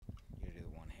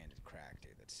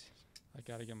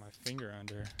Gotta get my finger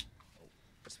under.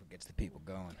 That's what gets the people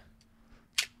going.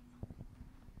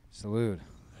 Salute.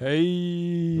 Hey.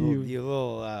 You're a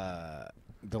little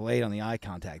delayed on the eye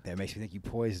contact there. Makes me think you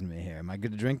poisoned me here. Am I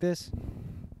good to drink this?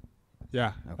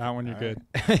 Yeah, Okay. that one you're All good.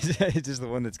 right. Is this the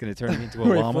one that's going to turn me into a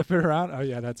Wait, llama? flip it around. Oh,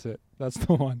 yeah, that's it. That's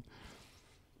the one.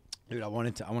 Dude, I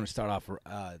want to start off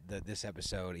this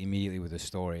episode immediately with a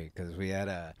story because we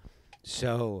had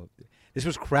this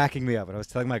was cracking me up, and I was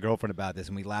telling my girlfriend about this,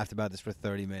 and we laughed about this for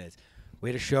 30 minutes. We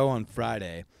had a show on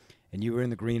Friday, and you were in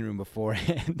the green room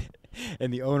beforehand,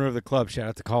 and the owner of the club, shout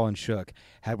out to Colin Shook,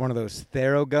 had one of those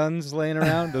Theraguns laying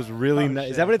around. Those really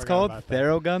nice. Is that what it's called?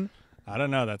 Theragun? I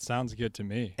don't know. That sounds good to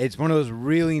me. It's one of those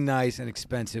really nice and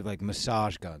expensive like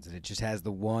massage guns, and it just has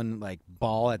the one like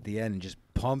ball at the end and just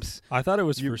pumps. I thought it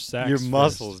was for sex. Your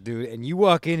muscles, dude. And you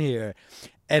walk in here,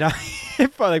 and I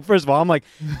like first of all, I'm like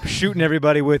shooting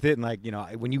everybody with it, and like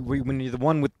when you're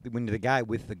the guy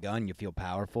with the gun, you feel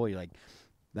powerful. You're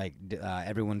like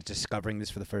everyone's discovering this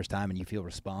for the first time, and you feel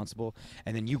responsible.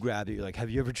 And then you grab it. You're like,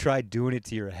 have you ever tried doing it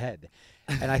to your head?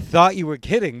 And I thought you were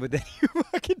kidding, but then you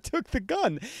fucking took the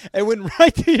gun and went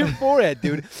right to your forehead,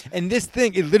 dude. And this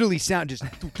thing, it literally sounded just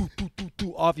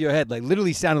off your head. Like,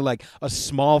 literally sounded like a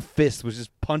small fist was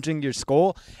just punching your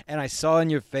skull. And I saw in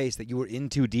your face that you were in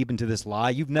too deep into this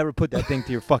lie. You've never put that thing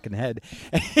to your fucking head.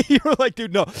 And you were like,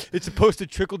 dude, no, it's supposed to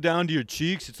trickle down to your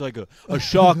cheeks. It's like a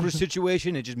chakra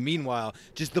situation. And just meanwhile,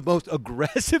 just the most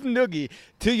aggressive noogie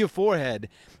to your forehead.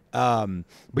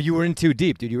 But you were in too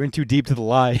deep, dude. You were in too deep to the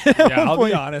lie. Yeah, I'll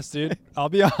be honest, dude. I'll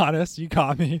be honest. You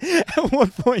caught me. At one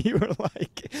point, you were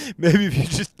like, maybe if you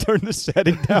just turn the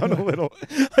setting down a little.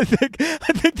 I think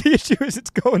the issue is it's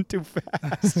going too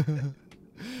fast.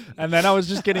 And then I was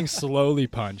just getting slowly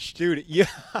punched. Dude, yeah.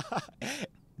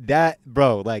 That,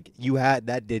 bro, like, you got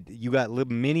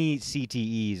little mini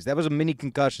CTEs. That was a mini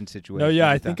concussion situation. No, yeah,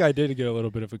 I think I did get a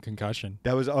little bit of a concussion.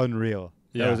 That was unreal.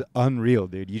 Yeah. That was unreal,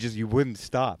 dude. You wouldn't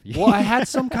stop. Well, I had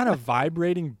some kind of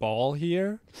vibrating ball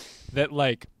here that,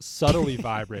 like, subtly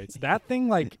vibrates. That thing,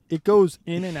 like, it goes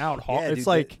in and out hard. Yeah, it's dude,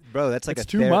 like, bro, that's like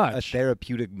too much. A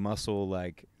therapeutic muscle,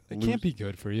 like. It can't be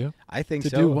good for you. I think to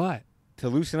so. Do what? To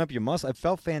loosen up your muscle. It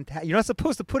felt fantastic. You're not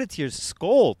supposed to put it to your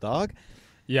skull, dog.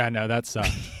 Yeah, no, that sucks.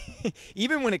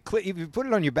 Even when if you put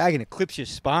it on your back and it clips your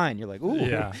spine, you're like, ooh,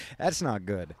 yeah. That's not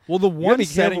good. Well, the one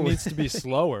setting needs to be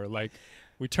slower. Like,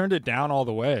 we turned it down all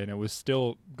the way, and it was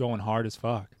still going hard as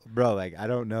fuck. Bro, like, I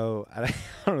don't know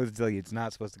what to tell you. It's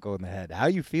not supposed to go in the head. How are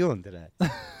you feeling today?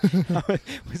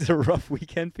 Was it a rough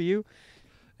weekend for you?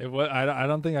 It was. I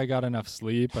don't think I got enough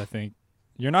sleep. I think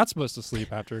you're not supposed to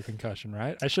sleep after a concussion,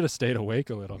 right? I should have stayed awake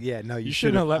a little. Yeah, no, you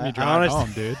shouldn't have let me drive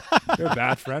home, dude. You're a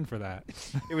bad friend for that.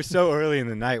 It was so early in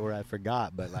the night where I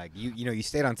forgot, but like you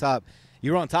stayed on top.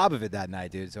 You were on top of it that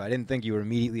night, dude, so I didn't think you were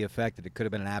immediately affected. It could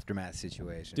have been an aftermath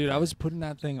situation. Dude, I was putting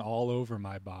that thing all over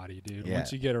my body, dude. Yeah.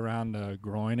 Once you get around the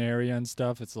groin area and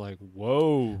stuff, it's like,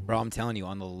 whoa. Bro, I'm telling you,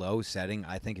 on the low setting,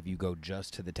 I think if you go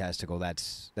just to the testicle,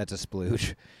 that's a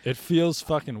splooge. It feels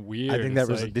fucking weird. I think that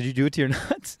was. Did you do it to your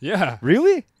nuts? Yeah.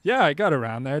 Really? Yeah, I got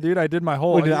around there, dude. I did my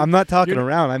whole. Wait, dude, I'm not talking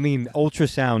around. I mean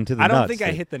ultrasound to the nuts. I don't think dude.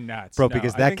 I hit the nuts, bro, no,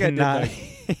 because that cannot.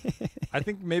 I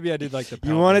think maybe I did like the.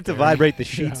 You want it to area. vibrate the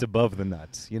sheets above the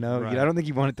nuts, you know? Right. I don't think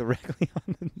you want it directly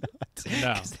on the nuts.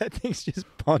 No. Because that thing's just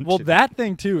punching. Well, that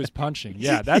thing, too, is punching.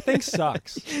 Yeah, that thing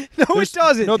sucks. No, it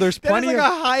doesn't. No, there's plenty of... That is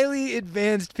like a highly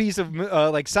advanced piece of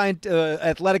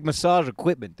athletic massage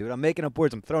equipment, dude. I'm making up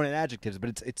words. I'm throwing in adjectives,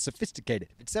 but it's sophisticated.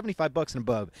 If it's $75 and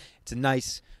above, it's a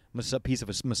nice piece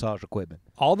of massage equipment.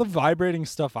 All the vibrating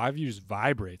stuff I've used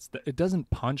vibrates. It doesn't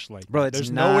punch like Bro, that.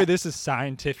 There's no way this is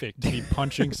scientific to be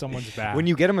punching someone's back. When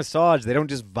you get a massage, they don't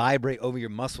just vibrate over your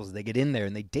muscles. They get in there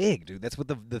and they dig, dude. That's what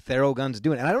the Theragun's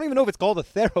doing. And I don't even know if it's called a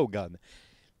Theragun.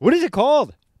 What is it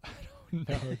called? I don't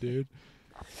know, dude.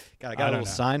 God, I got a little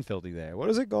Seinfeldy there. What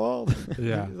is it called?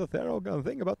 Yeah. The Theragun.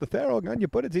 Think about the Theragun. You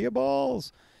put it to your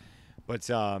balls. But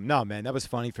no, man, that was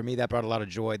funny for me. That brought a lot of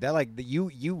joy. That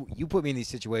you put me in these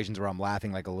situations where I'm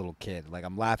laughing like a little kid. Like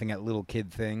I'm laughing at little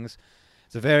kid things.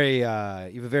 It's a very you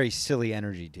have a very silly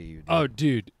energy to you. Dude. Oh,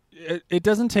 dude, it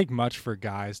doesn't take much for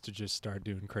guys to just start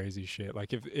doing crazy shit.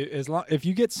 Like if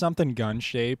you get something gun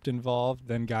shaped involved,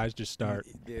 then guys just start.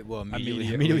 Well,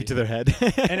 immediately to their head,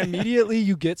 and immediately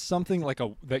you get something like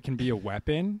that can be a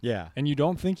weapon. Yeah. And you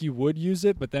don't think you would use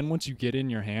it, but then once you get it in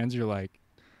your hands, you're like,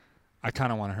 I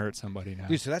kind of want to hurt somebody now.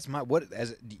 Dude, so that's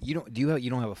you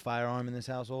don't have a firearm in this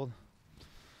household?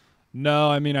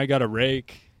 No, I mean I got a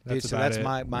rake. That's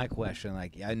my question.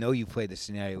 Like I know you played the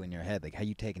scenario in your head. Like how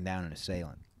you taking down an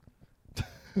assailant?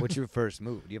 What's your first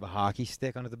move? Do you have a hockey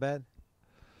stick under the bed?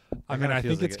 I mean, I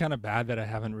think it's kind of bad that I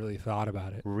haven't really thought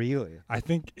about it. Really? I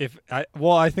think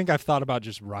I think I've thought about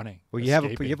just running. Well, you have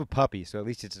a puppy, so at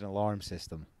least it's an alarm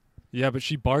system. Yeah, but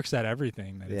she barks at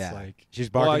everything. That Yeah. It's like She's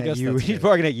barking at you. She's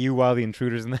barking at you while the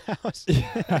intruder's in the house.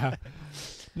 Yeah.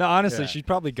 No, honestly, Yeah. she'd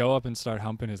probably go up and start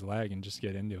humping his leg and just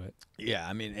get into it. Yeah,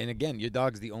 I mean, and again, your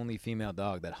dog's the only female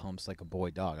dog that humps like a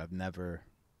boy dog.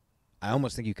 I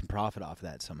almost think you can profit off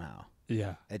that somehow.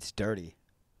 Yeah, It's dirty.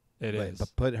 it is.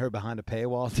 But put her behind a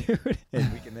paywall, dude,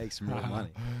 and we can make some real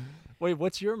money. Wait,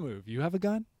 what's your move? You have a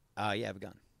gun? Yeah, I have a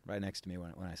gun right next to me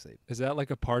when I sleep. Is that like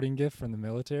a parting gift from the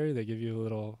military? They give you a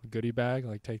little goodie bag,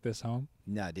 like take this home?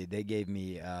 No, dude, they gave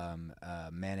me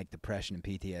manic depression and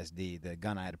PTSD. The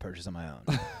gun I had to purchase on my own.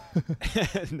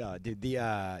 No, dude, they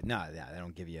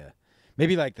don't give you.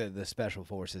 Maybe like the special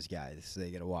forces guys,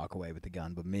 they get to walk away with the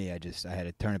gun. But me, I had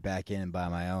to turn it back in and buy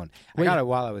my own. Wait. I got it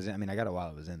while I was in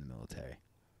the military.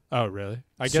 Oh, really?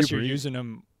 I guess Super you're easy. using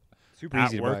them Super at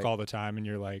easy to work buy. all the time, and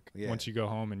you're like, Yeah. once you go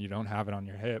home and you don't have it on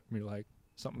your hip, you're like,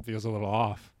 something feels a little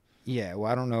off. Yeah,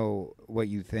 well, I don't know what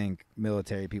you think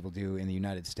military people do in the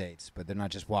United States, but they're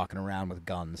not just walking around with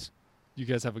guns. You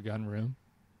guys have a gun room?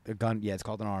 A gun, yeah, it's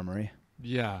called an armory.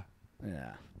 Yeah.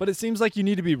 Yeah. But it seems like you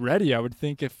need to be ready. I would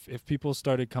think if people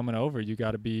started coming over, you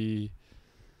got to be.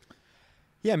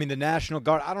 Yeah, I mean the National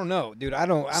Guard. I don't know, dude. I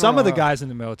don't. Some know of the how- guys in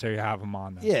the military have them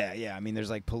on them. Yeah. I mean, there's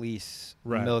like police,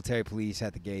 Right. military police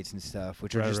at the gates and stuff,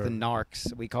 which are Right, just the right.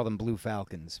 narcs. We call them blue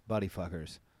falcons, buddy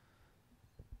fuckers.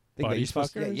 Think about it, Buddy you're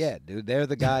supposed to- fuckers? yeah, dude. They're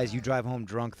the guys. You drive home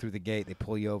drunk through the gate. They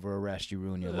pull you over, arrest you,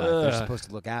 ruin your life. They're Ugh. supposed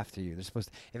to look after you. They're supposed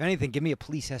to. If anything, give me a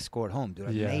police escort home, dude.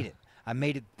 I Yeah. made it. I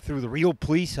made it through the real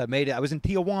police. I made it. I was in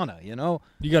Tijuana, you know.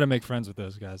 You got to make friends with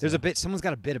those guys. There's though. a bit. Someone's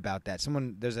got a bit about that.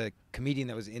 There's a comedian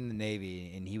that was in the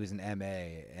Navy, and he was an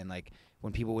MA, and like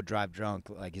when people would drive drunk,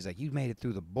 like he's like, "You made it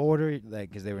through the border," like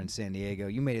because they were in San Diego.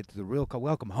 You made it through the real.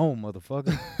 Welcome home,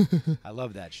 motherfucker. I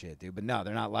love that shit, dude. But no,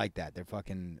 they're not like that. They're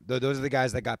fucking. Those are the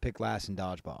guys that got picked last in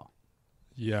dodgeball.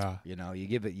 Yeah. You know, you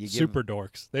give it. You give Super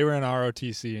dorks. They were in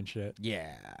ROTC and shit.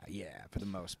 Yeah, for the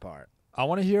most part. I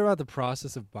want to hear about the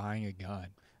process of buying a gun.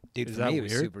 Dude, Is for that me, it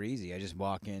was weird? super easy. I just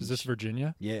walk in. Is this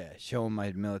Virginia? Yeah, show them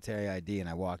my military ID, and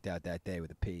I walked out that day with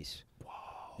a piece.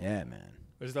 Wow. Yeah, man.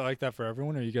 Is that like that for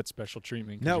everyone, or you get special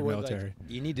treatment because No, you're well, like, military?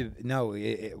 you need to no.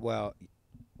 Well,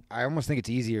 I almost think it's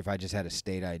easier if I just had a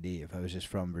state ID. If I was just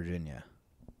from Virginia,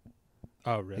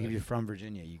 Oh, like if really? you're from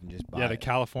Virginia, you can just buy. Yeah, the it.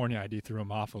 California ID threw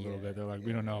them off a little Yeah, bit. They're like, we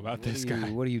yeah. don't know about What this are guy.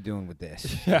 What are you doing with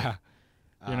this? Yeah,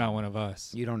 you're not one of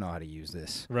us. You don't know how to use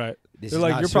this. Right. This They're is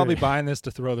like, not, you're probably sir, buying this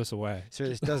to throw this away. Sir,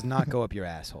 this does not go up your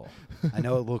asshole. I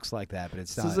know it looks like that, but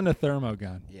it's This not. isn't a thermo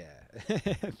gun. Yeah,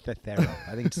 the Thero.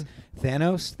 I think it's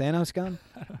Thanos. Thanos gun.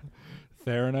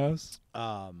 Theranos?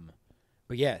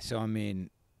 But yeah. So I mean,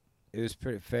 it was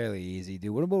fairly easy,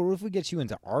 dude. What if we get you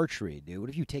into archery, dude? What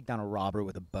if you take down a robber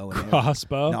with a bow and arrow?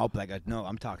 Crossbow? No,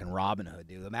 I'm talking Robin Hood,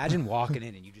 dude. Imagine walking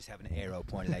in and you just have an arrow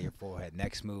pointed at your forehead.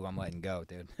 Next move, I'm letting go,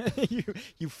 dude.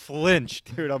 you flinch,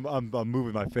 dude. I'm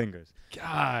moving my fingers.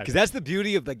 God. Because that's the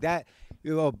beauty of like that.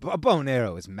 You know, a bow and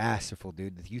arrow is masterful,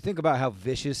 dude. You think about how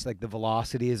vicious like the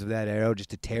velocity is of that arrow just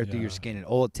to tear through your Yeah. skin, and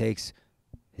all it takes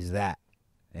is that.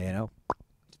 You know,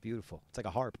 it's beautiful. It's like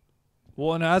a harp.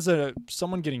 Well, and as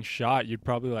someone getting shot, you'd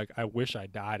probably like, I wish I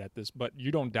died at this, but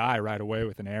you don't die right away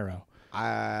with an arrow.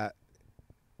 How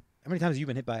many times have you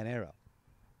been hit by an arrow?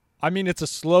 I mean, it's a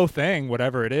slow thing,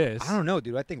 whatever it is. I don't know,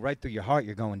 dude. I think right through your heart,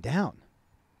 you're going down.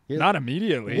 Not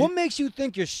immediately. What makes you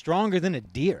think you're stronger than a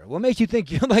deer? What makes you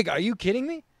think you're like, are you kidding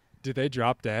me? Did they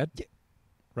drop dead? Yeah.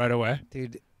 Right away?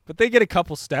 Dude, But they get a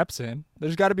couple steps in.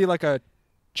 There's got to be like a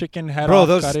chicken head bro, off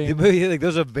those cutting.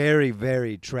 those are very,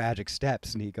 very tragic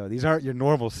steps, Nico. These aren't your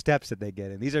normal steps that they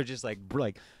get in. These are just like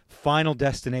final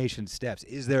destination steps.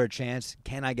 Is there a chance?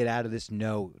 Can I get out of this?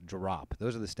 No, drop.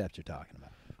 Those are the steps you're talking about.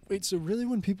 Wait, so really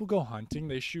when people go hunting,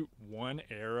 they shoot one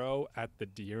arrow at the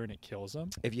deer and it kills them?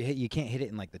 If you can't hit it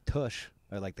in like the tush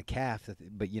or like the calf,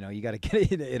 but you know you got to get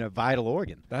it in a vital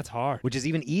organ, That's hard. which is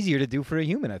even easier to do for a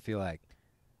human. I feel like.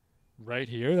 Right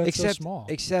here? That's so small.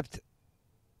 Except,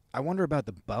 I wonder about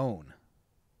the bone.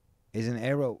 Is an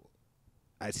arrow?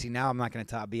 I see. Now I'm not going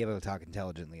to be able to talk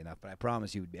intelligently enough, but I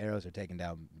promise you, arrows are taking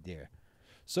down deer.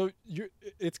 So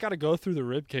it's got to go through the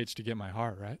rib cage to get my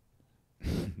heart, right?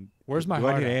 Where's my Do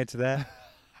I heart need to at? answer that?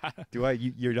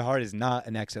 Your heart is not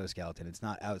an exoskeleton. It's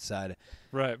not outside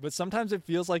Right, but sometimes it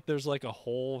feels like there's like a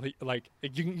hole, like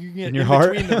you can get in your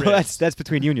heart. between the ribs. That's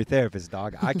between you and your therapist,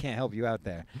 dog. I can't help you out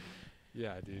there.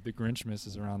 Yeah, dude, the Grinch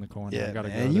misses around the corner. I Yeah, gotta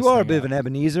man. go You this are a thing bit of out. an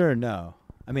Ebenezer, or no?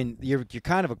 I mean, you're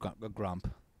kind of a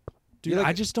grump. Dude, Like,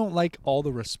 I just don't like all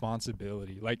the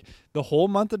responsibility. Like, the whole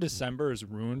month of December is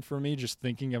ruined for me just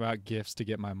thinking about gifts to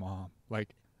get my mom.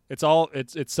 Like, it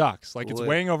sucks. Like, it's Well,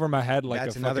 weighing over my head like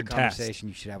that's a another fucking conversation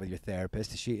you should have with your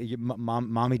therapist. Is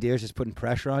mommy dear's just putting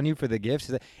pressure on you for the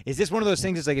gifts? Is this one of those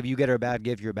things? It's like if you get her a bad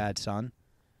gift, you're a bad son.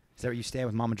 Is that where you stand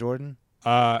with Mama Jordan?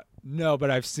 No,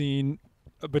 but I've seen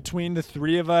between the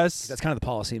three of us. That's kind of the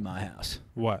policy in my house.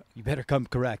 What? You better come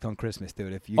correct on Christmas,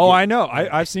 dude. If you I know.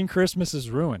 I've seen Christmases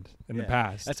ruined in the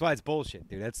past. That's why it's bullshit,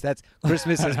 dude. That's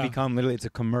Christmas has become literally it's a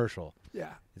commercial.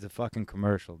 Yeah. It's a fucking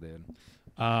commercial, dude.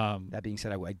 That being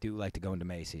said, I do like to go into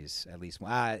Macy's at least.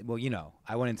 Well, you know,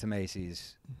 I went into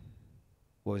Macy's.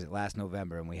 What was it, last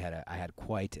November, and I had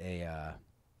quite a.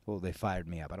 Well, they fired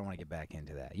me up. I don't want to get back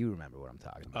into that. You remember what I'm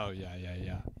talking about? Oh yeah.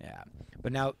 Yeah.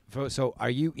 But now, so are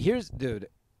you? Here's, dude.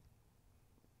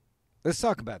 Let's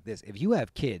talk about this. If you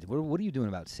have kids, what are you doing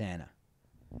about Santa?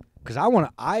 Because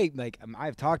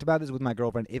I've talked about this with my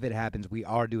girlfriend. If it happens, we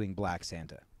are doing Black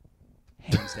Santa,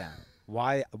 hands down.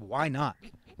 Why not?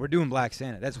 We're doing Black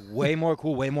Santa. That's way more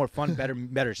cool, way more fun, better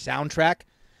soundtrack.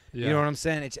 Yeah. You know what I'm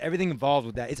saying? It's everything involved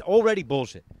with that. It's already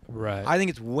bullshit. Right. I think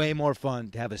it's way more fun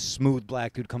to have a smooth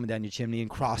black dude coming down your chimney and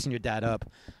crossing your dad up,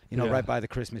 right by the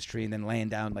Christmas tree and then laying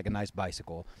down like a nice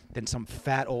bicycle than some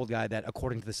fat old guy that,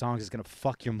 according to the songs, is going to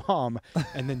fuck your mom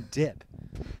and then dip.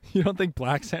 You don't think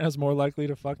Black Santa's more likely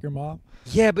to fuck your mom?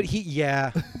 Yeah, but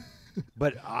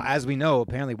but as we know,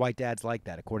 apparently white dads like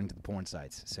that, according to the porn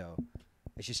sites. So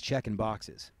it's just checking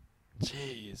boxes.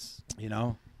 Jeez. You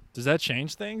know? Does that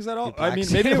change things at all? Dude, I mean,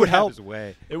 Santa maybe it would help.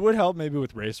 Way. It would help maybe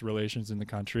with race relations in the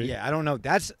country. Yeah, I don't know.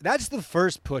 That's the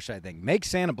first push, I think. Make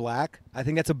Santa black. I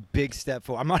think that's a big step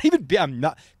forward. I'm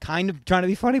not kind of trying to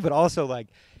be funny, but also like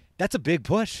that's a big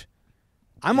push.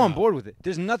 I'm on board with it.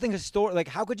 There's nothing historic. Like,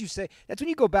 how could you say? That's when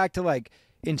you go back to like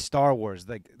in Star Wars,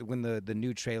 like when the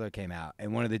new trailer came out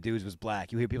and one of the dudes was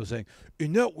black. You hear people saying,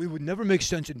 "No, it would never make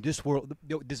sense in this world,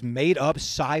 this made up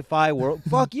sci-fi world."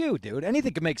 Fuck you, dude.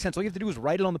 Anything can make sense. All you have to do is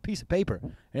write it on the piece of paper,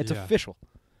 and it's official.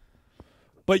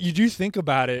 But you do think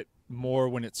about it more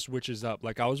when it switches up.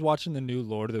 Like I was watching the new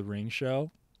Lord of the Rings show,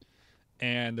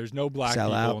 and there's no black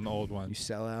people in the old one. You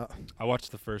sell out. I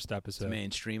watched the first episode. It's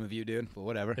mainstream of you, dude. But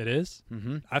whatever. It is?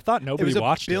 Mm-hmm. I thought nobody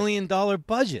watched it. It was a $1 billion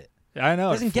budget. I know.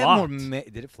 It doesn't get more.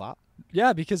 Did it flop?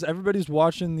 Yeah, because everybody's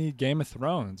watching the Game of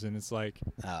Thrones, and it's like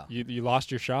you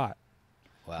lost your shot.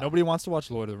 Wow. Nobody wants to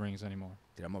watch Lord of the Rings anymore.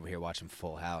 Dude, I'm over here watching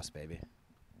Full House, baby.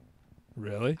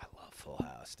 Really? I love Full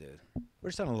House, dude. We're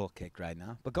just on a little kick right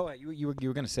now. But go ahead. You were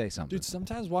going to say something. Dude,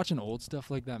 sometimes watching old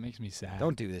stuff like that makes me sad.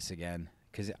 Don't do this again,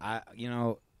 because I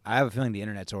have a feeling the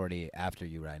internet's already after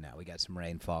you right now. We got some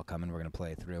rainfall coming. We're going to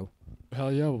play through.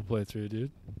 Hell yeah, we'll play through,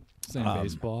 dude. Same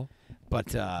baseball.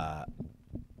 But,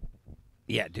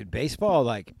 yeah, dude, baseball,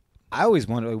 like, I always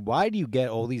wonder, why do you get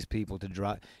all these people to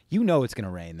drive? You know it's going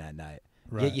to rain that night.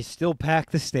 Right. Yet you still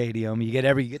pack the stadium. You get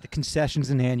the concessions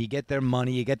in hand. You get their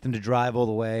money. You get them to drive all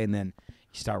the way, and then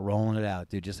you start rolling it out,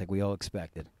 dude, just like we all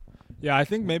expected. Yeah, I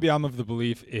think maybe I'm of the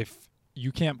belief if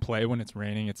you can't play when it's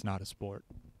raining, it's not a sport.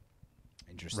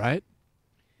 Interesting. Right?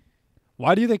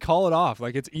 Why do they call it off?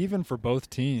 Like, it's even for both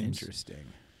teams. Interesting.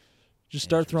 Just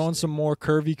start throwing some more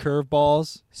curvy curve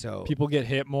balls. So people get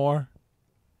hit more.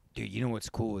 Dude, you know what's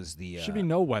cool is should be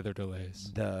no weather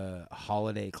delays. The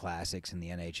holiday classics in the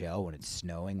NHL when it's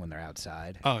snowing when they're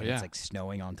outside. Oh yeah, it's like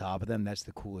snowing on top of them. That's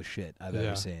the coolest shit I've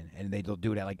ever seen. And they'll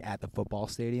do it at the football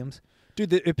stadiums.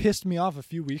 Dude, it pissed me off a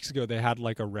few weeks ago. They had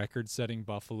like a record-setting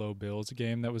Buffalo Bills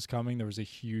game that was coming. There was a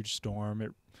huge storm.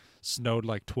 It snowed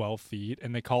like 12 feet,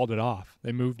 and they called it off.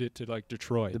 They moved it to like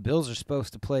Detroit. The Bills are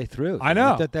supposed to play through. I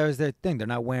know. I thought that was their thing. They're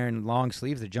not wearing long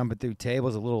sleeves. They're jumping through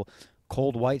tables. A little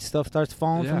cold white stuff starts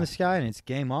falling from the sky, and it's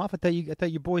game off. I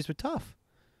thought your boys were tough.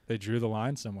 They drew the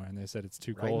line somewhere, and they said it's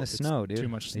too cold. Right in the snow, dude. Too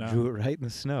much snow. They drew it right in the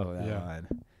snow. That line.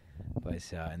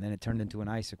 But and then it turned into an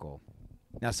icicle.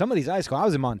 Now, some of these icicles, I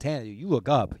was in Montana. Dude, you look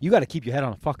up. You got to keep your head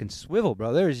on a fucking swivel,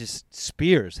 bro. There's just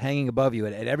spears hanging above you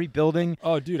at every building.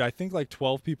 Oh, dude, I think like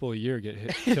 12 people a year get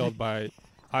killed by...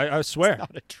 I swear. It's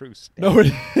not a true stat. No,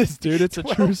 it is, dude. It's a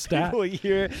true stat. 12 people a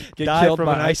year get die killed from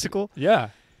by an icicle? Yeah.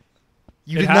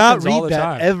 You did not read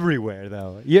that everywhere,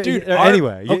 though. Dude,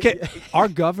 anyway. Okay, our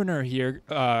governor here,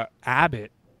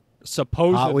 Abbott,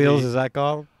 supposedly... Hot Wheels, is that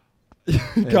called?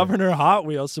 Governor Hot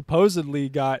Wheels supposedly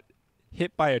got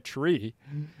hit by a tree,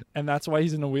 and that's why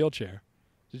he's in a wheelchair.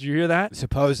 Did you hear that?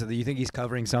 Supposedly. You think he's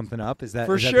covering something up? Is that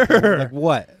for is sure? That like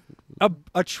what?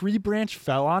 A tree branch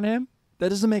fell on him? That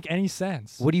doesn't make any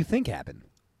sense. What do you think happened?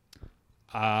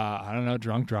 I don't know,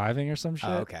 drunk driving or some shit.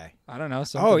 Oh, okay. I don't know.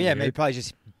 Oh yeah, maybe probably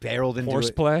just barreled into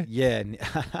horseplay. Yeah,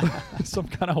 some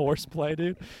kind of horseplay,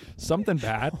 dude. Something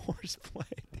bad. Horseplay.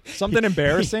 Something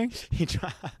embarrassing? He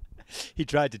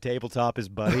tried to tabletop his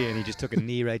buddy, and he just took a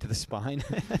knee right to the spine.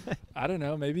 I don't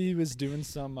know. Maybe he was doing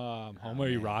some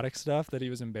homoerotic stuff that he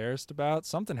was embarrassed about.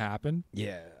 Something happened.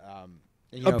 Yeah.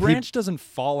 A branch doesn't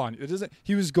fall on you. It doesn't.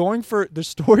 He was going for the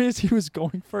story is he was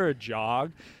going for a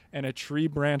jog, and a tree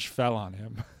branch fell on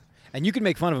him. And you can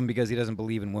make fun of him because he doesn't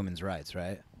believe in women's rights,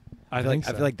 right? I feel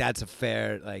like that's a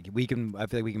fair. Like I feel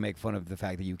like we can make fun of the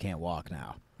fact that you can't walk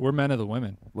now. We're men of the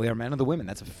women. We are men of the women.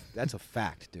 That's a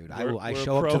fact, dude. I we're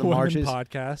show a up to the marches.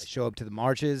 Podcast. I show up to the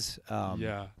marches.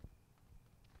 Yeah.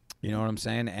 You know what I'm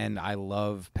saying? And I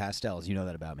love pastels. You know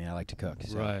that about me. I like to cook.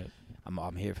 So Right.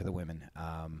 I'm here for the women.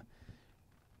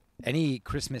 Any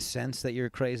Christmas scents that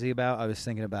you're crazy about? I was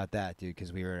thinking about that, dude,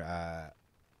 because we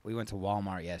went to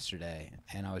Walmart yesterday,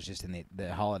 and I was just in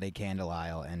the holiday candle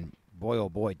aisle, and boy, oh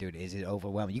boy, dude, is it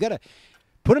overwhelming. You got to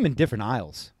put them in different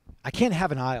aisles. I can't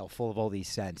have an aisle full of all these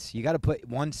scents. You got to put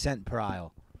 1 scent per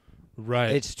aisle.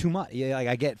 Right. It's too much. Yeah,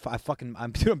 like I'm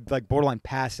like borderline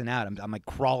passing out. I'm like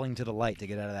crawling to the light to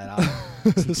get out of that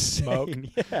aisle. The smoke.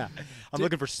 Yeah. I'm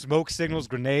looking for smoke signals,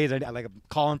 grenades. I'm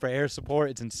calling for air support.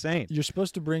 It's insane. You're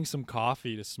supposed to bring some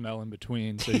coffee to smell in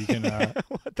between so you can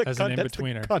as an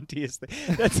in-betweener. That's the cuntiest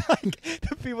thing. That's like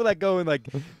the people that go and like,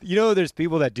 there's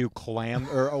people that do clam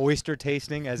or oyster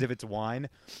tasting as if it's wine.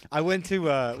 We went to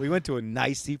a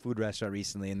nice seafood restaurant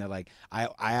recently, and they're like, I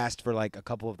asked for like a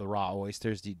couple of the raw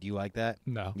oysters. Do you like that?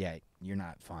 No. Yeah, you're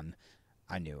not fun.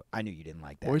 I knew you didn't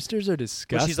like that. Oysters are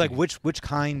disgusting. But she's like, which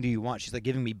kind do you want? She's like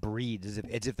giving me breeds as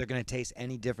if they're gonna taste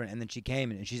any different. And then she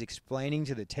came in and she's explaining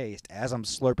to the taste as I'm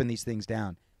slurping these things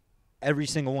down. Every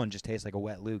single one just tastes like a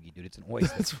wet loogie, dude. It's an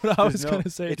oyster. That's what I was gonna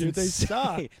say, dude. They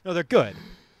suck. No, they're good.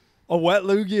 A wet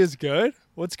loogie is good?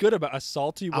 What's good about a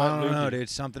salty wet loogie? I don't know, dude.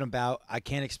 Something about I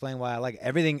can't explain why I like it.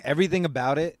 Everything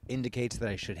about it indicates that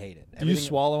I should hate it. Do you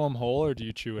swallow them whole or do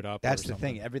you chew it up? That's the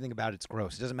thing. Everything about it's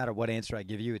gross. It doesn't matter what answer I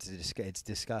give you. It's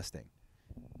disgusting.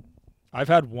 I've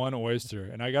had one oyster,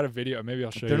 and I got a video. Maybe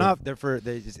I'll show you. They're not. There's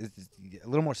a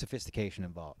little more sophistication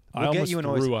involved. I almost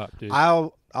threw up, dude.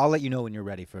 I'll let you know when you're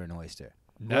ready for an oyster.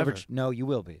 Never. No, you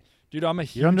will be. Dude, I'm a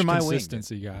huge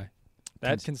consistency guy.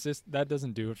 That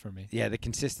doesn't do it for me. Yeah, the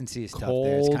consistency is tough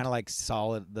there. It's kind of like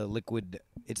solid, the liquid.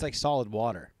 It's like solid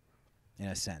water, in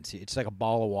a sense. It's like a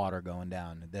ball of water going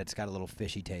down that's got a little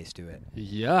fishy taste to it.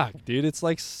 Yuck, dude. It's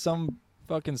like some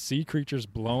fucking sea creatures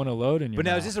blowing a load in your But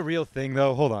now, mouth. is this a real thing,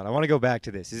 though? Hold on. I want to go back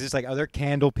to this. Is this like, are there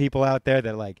candle people out there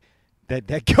that like,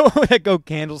 that go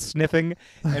candle sniffing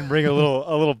and bring a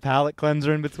little palate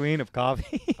cleanser in between of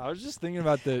coffee? I was just thinking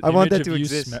about the I want that image to of you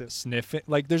exist. sniffing.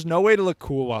 Like, there's no way to look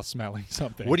cool while smelling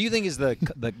something. What do you think is the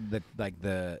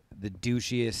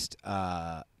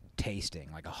douchiest tasting,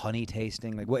 like a honey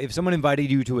tasting? Like, what if someone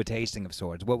invited you to a tasting of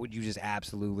sorts? What would you just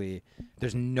absolutely?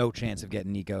 There's no chance of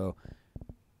getting Nico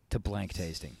to blank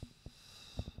tasting.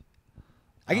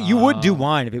 You would do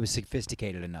wine if it was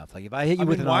sophisticated enough. Like if I hit you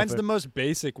with an wine's offer, the most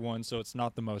basic one, so it's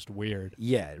not the most weird.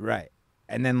 Yeah, right.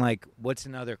 And then like, what's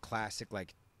another classic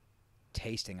like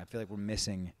tasting? I feel like we're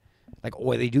missing. Like,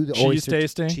 they do the cheese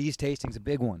tasting. Cheese tasting's a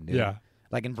big one, dude. Yeah.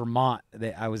 Like in Vermont,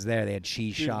 I was there. They had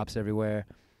cheese shops everywhere.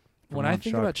 When I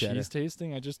think about cheese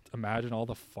tasting, I just imagine all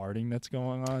the farting that's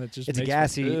going on. It's a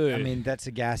gassy. I mean, that's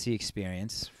a gassy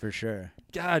experience for sure.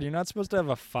 God, you're not supposed to have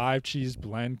a 5-cheese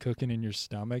blend cooking in your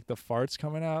stomach. The farts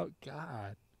coming out.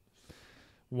 God,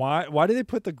 why do they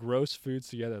put the gross foods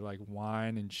together like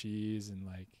wine and cheese and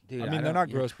like? Dude, I mean, they're not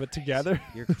gross, but together.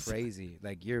 You're crazy.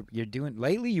 Like you're doing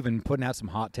lately. You've been putting out some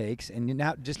hot takes, and you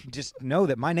now just know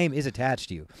that my name is attached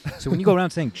to you. So when you go around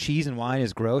saying cheese and wine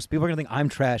is gross, people are gonna think I'm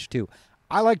trash too.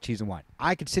 I like cheese and wine.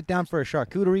 I could sit down for a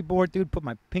charcuterie board, dude, put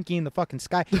my pinky in the fucking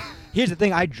sky. Here's the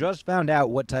thing. I just found out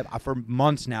what type. For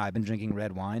months now, I've been drinking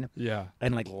red wine. Yeah.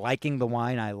 And, like, liking the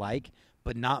wine I like,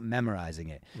 but not memorizing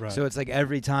it. Right. So it's like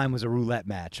every time was a roulette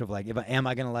match of, like, am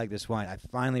I going to like this wine? I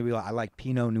finally realized I like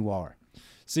Pinot Noir.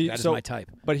 See, that is my type.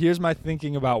 But here's my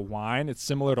thinking about wine. It's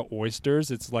similar to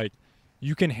oysters. It's like,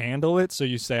 you can handle it, so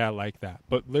you say I like that.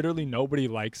 But literally nobody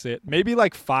likes it. Maybe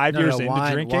like 5 years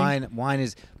into drinking. Wine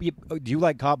is. Do you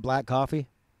like black coffee?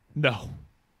 No.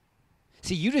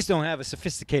 See, you just don't have a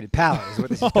sophisticated palate, is what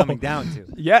this is coming down to.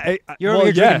 Yeah,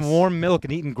 you're drinking warm milk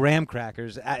and eating graham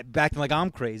crackers, acting like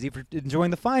I'm crazy for enjoying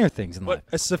the finer things in life.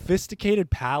 But a sophisticated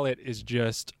palate is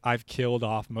just I've killed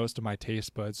off most of my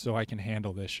taste buds, so I can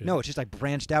handle this shit. No, it's just I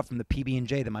branched out from the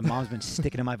PB&J that my mom's been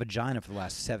sticking in my vagina for the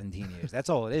last 17 years. That's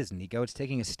all it is, Nico. It's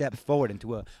taking a step forward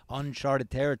into a uncharted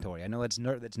territory. I know that's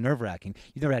nerve-wracking.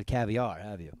 You've never had caviar,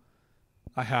 have you?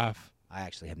 I have. I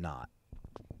actually have not.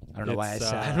 I don't know why I It's,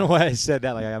 said. I don't know why I said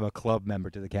that. Like I'm a club member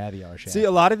to the caviar shack. See,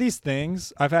 a lot of these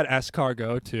things, I've had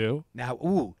escargot too.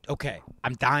 Now, okay.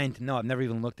 I'm dying to know. I've never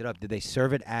even looked it up. Did they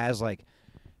serve it as like?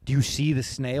 Do you see the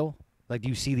snail? Like, do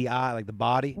you see the eye, like the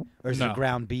body, or is it No. a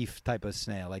ground beef type of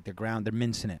snail? Like they're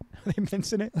mincing it. Are they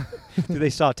mincing it? Do they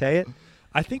saute it?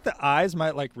 I think the eyes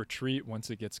might like retreat once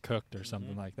it gets cooked or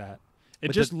something like that. It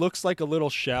But just looks like a little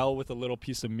shell with a little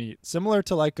piece of meat, similar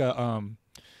to like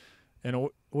an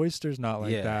oyster's not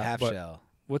like that. half but shell.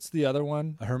 What's the other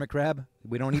one? A hermit crab?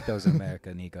 We don't eat those in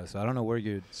America, Nico. So I don't know where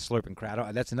you're slurping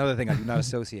crab. That's another thing I do not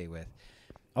associate with.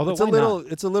 Although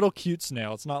It's a little cute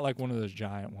snail. It's not like one of those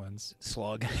giant ones.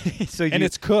 slug. And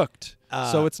it's cooked,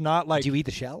 so it's not like do you eat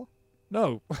the shell?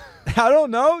 no, I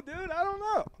don't know, dude. I don't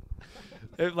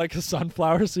know. like a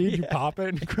sunflower seed. You pop it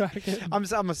and crack it.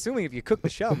 I'm assuming if you cook the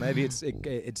shell, maybe it's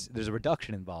there's a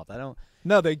reduction involved. I don't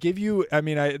No, they give you. I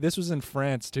mean, this was in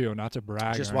France too. Not to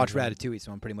brag. just or watch anything. Ratatouille,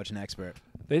 so I'm pretty much an expert.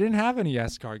 They didn't have any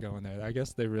escargot in there. I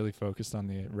guess they really focused on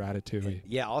the ratatouille.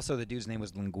 Yeah. Also, the dude's name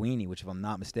was linguine, which, if I'm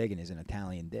not mistaken, is an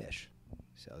Italian dish.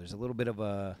 So there's a little bit of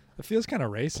a It feels kind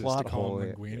of racist plot to call hole.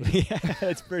 them linguine. Yeah,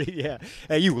 it's pretty. Yeah.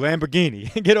 Hey, you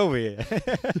Lamborghini, get over here.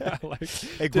 Yeah, like,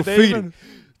 Hey, did graffiti.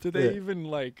 they even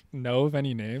like know of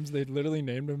any names? They literally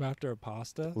named him after a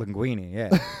pasta. Linguini,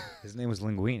 yeah. His name was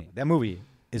Linguini. That movie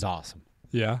is awesome.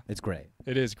 Yeah, It's great.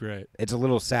 it is great. It's a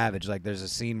little savage. Like, there's a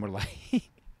scene where, like,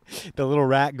 the little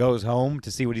rat goes home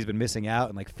to see what he's been missing out,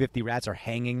 and, like, 50 rats are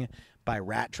hanging by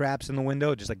rat traps in the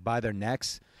window, just, like, by their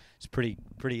necks. It's pretty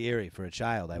eerie for a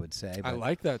child, I would say. I but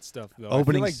like that stuff though. I feel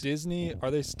Openings- like Disney, are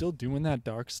they still doing that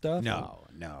dark stuff? No.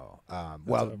 Well,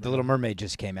 what I The Little Mermaid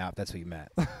just came out. That's what you meant.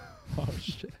 Oh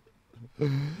shit.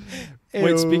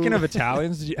 Wait, speaking of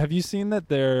Italians, have you seen that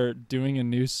they're doing a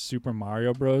new Super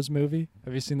Mario Bros. Movie?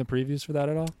 Have you seen the previews for that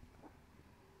at all?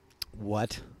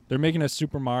 What? They're making a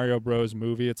Super Mario Bros.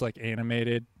 Movie. It's like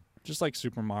animated, just like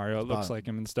Super Mario. It looks like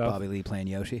him and stuff. Bobby Lee playing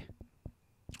Yoshi?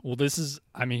 Well,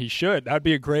 he should. That'd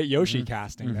be a great Yoshi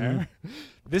casting there.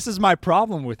 This is my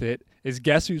problem with it, is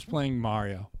guess who's playing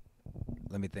Mario?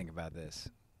 Let me think about this.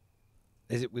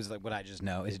 Was like what I just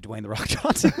know? Is it Dwayne The Rock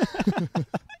Johnson?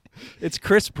 It's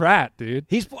Chris Pratt, dude.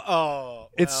 It's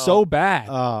so bad.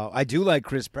 I do like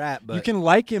Chris Pratt, but You can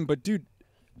like him, but dude,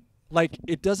 like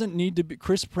it doesn't need to be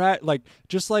Chris Pratt. Like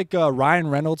just like Ryan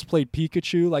Reynolds played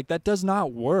Pikachu. Like that does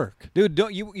not work. dude,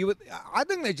 don't you? I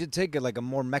think they should take a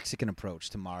more Mexican approach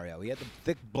to Mario. He had the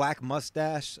thick black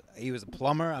mustache. He was a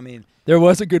plumber. I mean, There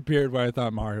was a good period where I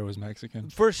thought Mario was Mexican.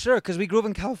 for sure, because we grew up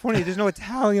in California. There's no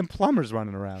Italian plumbers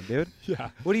running around, dude.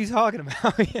 Yeah, What are you talking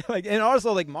about? Like, and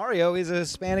also, like, Mario is a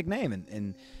Hispanic name,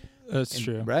 and that's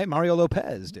true. right? Mario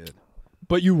Lopez, dude.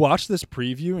 But you watch this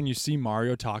preview and you see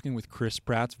Mario talking with Chris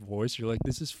Pratt's voice. You're like,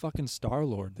 this is fucking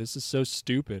Star-Lord. This is so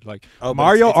stupid. Like But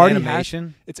Mario it's already animation?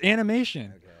 has. It's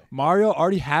animation. Okay. Mario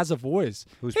already has a voice.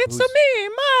 Who's Me,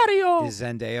 Mario. Is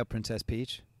Zendaya Princess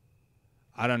Peach?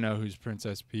 I don't know who's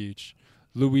Princess Peach.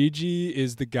 Luigi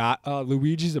is the guy.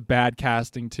 Luigi's a bad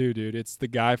casting too, dude. It's the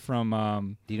guy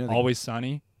from Do you know Always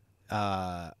Sunny.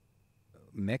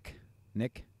 Nick?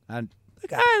 The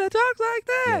guy that talks like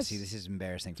this. Yeah, see, this is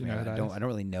embarrassing for Do you me. know who I that is? don't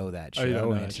really know that show. Oh, you don't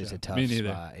know and that it's just show. a tough Me neither.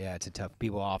 spot. Yeah, it's a tough.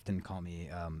 People often call me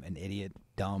an idiot,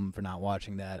 dumb for not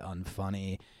watching that,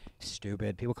 unfunny,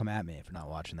 stupid. People come at me for not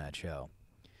watching that show.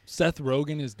 Seth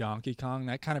Rogen is Donkey Kong.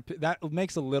 That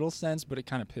makes a little sense, but it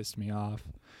kind of pissed me off.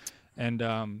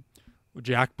 And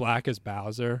Jack Black as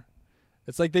Bowser.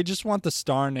 It's like they just want the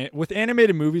star name. With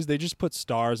animated movies, they just put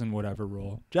stars in whatever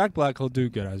role. Jack Black will do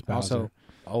good as Bowser. Also,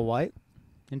 all white.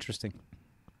 Interesting.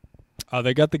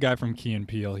 They got the guy from Key and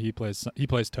Peele. He plays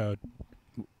Toad.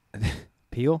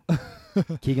 Peel?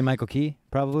 Keegan Michael Key,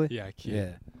 probably. Yeah, Key.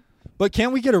 Yeah. But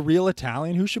can't we get a real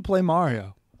Italian? Who should play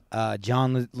Mario?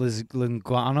 John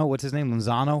Lingano. What's his name?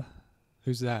 Lenzano.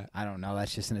 Who's that? I don't know.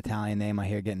 That's just an Italian name I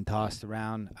hear getting tossed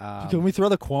around. Can we throw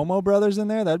the Cuomo brothers in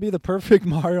there? That'd be the perfect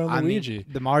Mario and Luigi. Mean,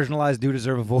 the marginalized do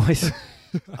deserve a voice.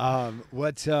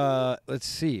 Let's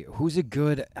see. Who's a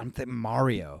good? I'm thinking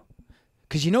Mario,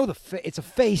 because you know it's a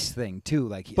face thing too.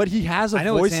 Like, But he has a I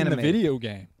know it's voice in the animated. video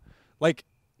game. Like,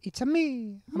 it's a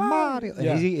me, Mario.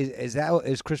 Yeah.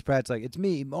 Is Chris Pratt's like, it's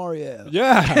me, Mario?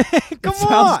 yeah. Come it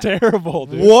sounds on. terrible,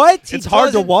 dude. What? It's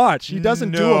hard to watch. He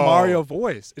doesn't do a No. Mario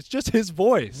voice. It's just his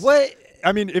voice. What?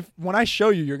 I mean, when I show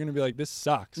you, you're gonna be like, "This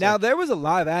sucks." Now Like, there was a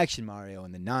live action Mario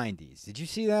in the '90s. Did you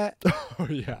see that? oh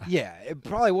yeah, Yeah, it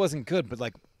probably wasn't good, but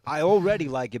like I already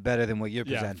like it better than what you're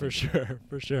yeah, presenting. for sure,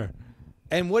 for sure.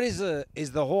 And what is the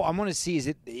whole? I want to see. Is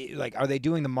it like are they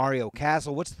doing the Mario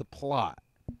Castle? What's the plot?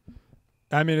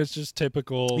 I mean, it's just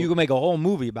typical. You could make a whole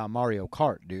movie about Mario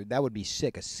Kart, dude. That would be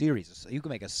sick. A series. You could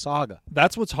make a saga.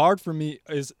 That's what's hard for me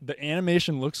is the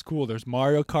animation looks cool. There's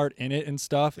Mario Kart in it and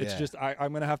stuff. It's Yeah. just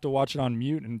I'm going to have to watch it on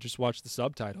mute and just watch the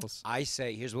subtitles. I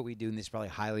say, here's what we do, and this is probably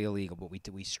highly illegal, but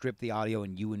we strip the audio,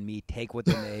 and you and me take what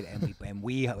they made, and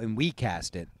we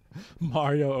cast it.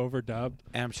 Mario overdubbed.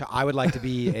 And I'm sure I would like to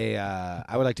be a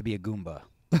Goomba,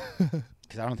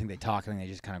 because I don't think they talk. I think they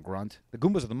just kind of grunt. The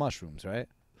Goombas are the mushrooms, right?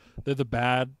 They're the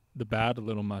bad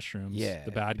little mushrooms. Yeah,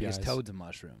 the bad because guys. Toad's a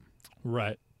mushroom.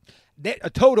 Right. A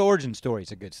Toad origin story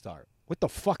is a good start. What the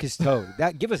fuck is Toad?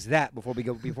 Give us that before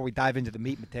we dive into the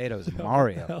meat and potatoes of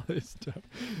Mario. Hell is Toad.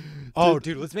 Oh,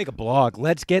 dude, let's make a blog.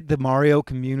 Let's get the Mario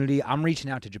community. I'm reaching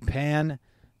out to Japan,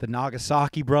 the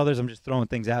Nagasaki brothers. I'm just throwing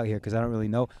things out here because I don't really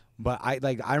know. But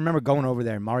I remember going over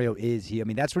there, and Mario is here. I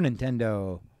mean, that's for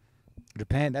Nintendo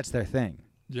Japan. That's their thing.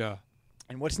 Yeah.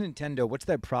 And what's Nintendo? What's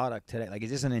their product today? Like, is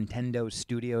this a Nintendo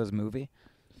Studios movie,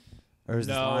 or is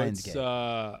this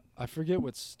Lionsgate? I forget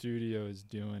what studio is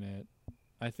doing it.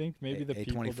 I think maybe the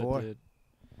people A24? that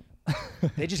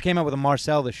did. They just came out with a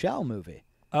Marcel the Shell movie.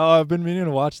 Oh, I've been meaning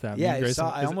to watch that. Yeah, Me and Grayson-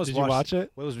 I almost did watched, you watch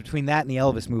it? Well, it was between that and the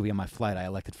Elvis movie on my flight. I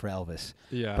elected for Elvis,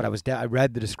 Yeah. but I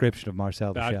read the description of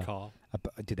Marcel the Bad Shell. call.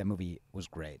 Dude, that movie was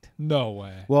great. No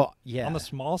way. Well, yeah. On the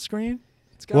small screen?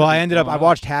 It's gotta Well, be I fun.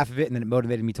 watched half of it, and then it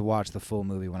motivated me to watch the full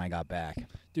movie when I got back.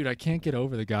 Dude, I can't get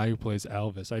over the guy who plays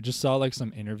Elvis. I just saw like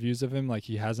some interviews of him. Like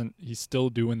he's still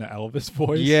doing the Elvis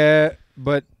voice. Yeah,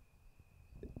 but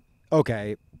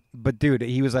okay, but dude,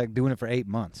 he was like doing it for 8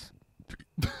 months.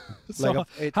 So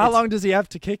how long does he have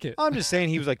to kick it? I'm just saying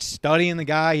he was like studying the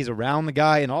guy. He's around the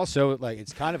guy, and also like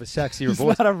it's kind of a sexier He's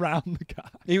voice. not around the guy.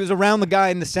 He was around the guy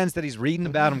in the sense that he's reading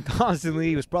about him constantly.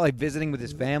 He was probably visiting with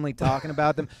his family, talking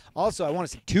about them. Also, I want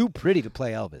to say too pretty to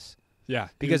play Elvis. Yeah.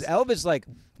 Because Elvis like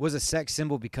was a sex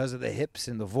symbol because of the hips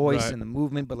and the voice Right. and the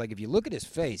movement, but like if you look at his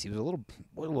face, he was a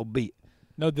little beat.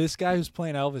 No, this guy who's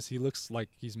playing Elvis, he looks like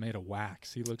he's made of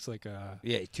wax. He looks like a...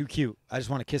 Yeah, too cute. I just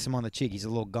want to kiss him on the cheek. He's a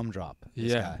little gumdrop.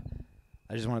 This Yeah. guy.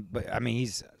 I just want to. But I mean,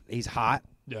 he's hot.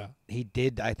 Yeah. He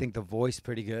did, I think, the voice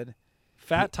pretty good.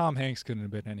 Fat Tom Hanks couldn't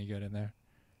have been any good in there.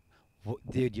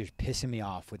 Dude, you're pissing me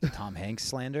off with the Tom Hanks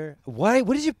slander. Why?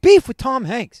 What is your beef with Tom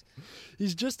Hanks?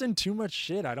 He's just in too much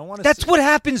shit. I don't want to... That's what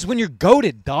happens when you're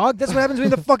goated, dog. That's what happens when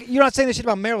the fuck. You're not saying this shit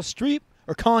about Meryl Streep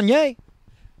or Kanye.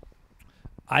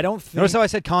 I don't think... Notice how I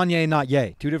said Kanye, not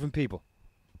Ye. Two different people.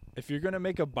 If you're going to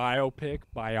make a biopic,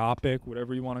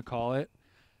 whatever you want to call it,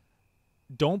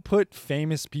 don't put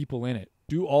famous people in it.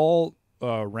 Do all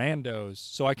randos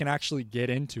so I can actually get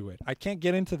into it. I can't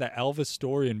get into the Elvis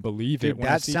story and believe Dude, it when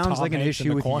I that see sounds Tom like an Hanks in issue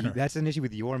the with you. corner. That's an issue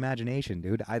with your imagination,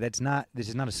 dude. This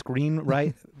is not a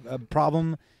screenwrite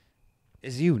problem.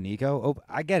 Is you, Nico? Oh,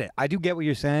 I get it. I do get what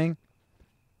you're saying.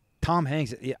 Tom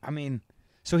Hanks. Yeah, I mean,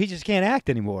 so he just can't act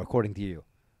anymore, according to you.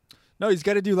 No, he's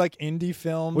got to do like indie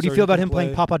films. What do you or feel he about can him playing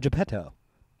play- Papa Geppetto?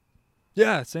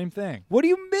 Yeah, same thing. What do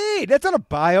you mean? That's not a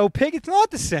biopic. It's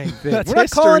not the same thing. That's We're not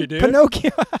history, calling dude.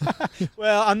 Pinocchio.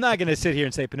 Well, I'm not going to sit here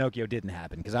and say Pinocchio didn't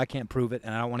happen because I can't prove it,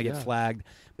 and I don't want to get Yeah. flagged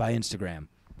by Instagram.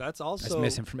 That's also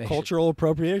misinformation. cultural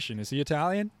appropriation. Is he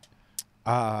Italian?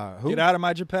 Who? Get out of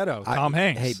my Geppetto. Tom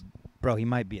Hanks. Hey, bro, he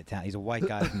might be Italian. He's a white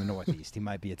guy from the Northeast. He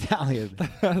might be Italian.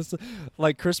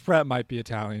 Like Chris Pratt might be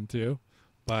Italian too,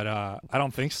 but I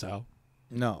don't think so.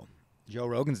 No. Joe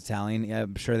Rogan's Italian. Yeah,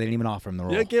 I'm sure they didn't even offer him the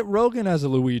role. Yeah, get Rogan as a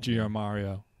Luigi or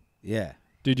Mario. Yeah.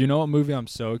 Dude, you know what movie I'm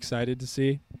so excited to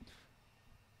see?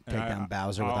 Take And down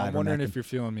Bowser with I'm wondering ivermectin. if you're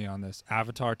feeling me on this.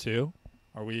 Avatar 2?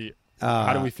 Are we? Uh,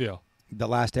 how do we feel? The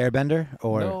Last Airbender?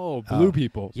 Or No, Blue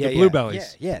People. Yeah, the Blue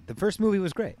Bellies. Yeah. The first movie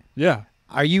was great. Yeah.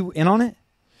 Are you in on it?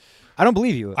 I don't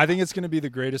believe you. I think it's going to be the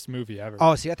greatest movie ever.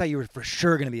 Oh, see, I thought you were for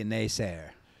sure going to be a naysayer.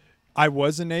 I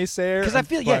was a naysayer. Because I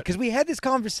feel, because we had this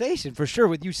conversation for sure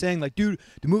with you saying, like, dude,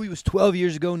 the movie was 12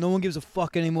 years ago. No one gives a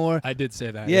fuck anymore. I did say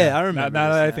that. Yeah, I remember Now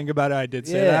this that I now. think about it, I did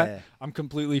say Yeah. that. I'm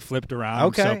completely flipped around.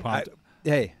 Okay. I'm so pumped.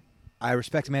 Hey, I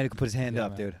respect a man who can put his hand Yeah,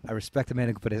 up, man. dude. I respect a man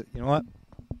who can put his. You know what?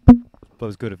 That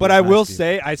was good. Of But you. I Nice will of you.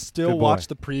 say, I still Good boy. watch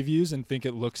the previews and think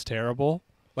it looks terrible.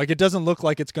 Like, it doesn't look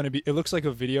like it's going to be. It looks like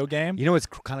a video game. You know what's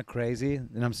kind of crazy?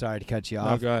 And I'm sorry to cut you No,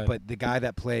 off. go ahead. But the guy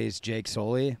that plays Jake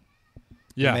Sully,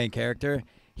 the Yeah. main character,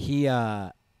 he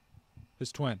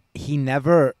His twin.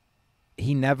 never.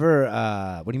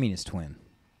 What do you mean his twin?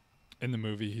 In the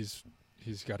movie, he's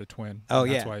got a twin. Oh,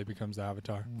 and That's yeah. why he becomes the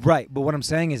Avatar. Right. But what I'm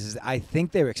saying is I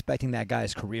think they were expecting that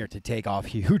guy's career to take off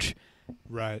huge,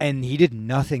 Right. and he did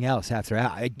nothing else after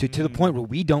that. To the point where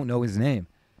we don't know his name.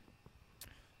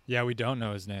 Yeah, we don't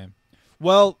know his name.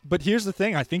 Well, but here's the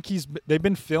thing. I think they've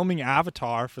been filming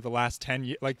Avatar for the last 10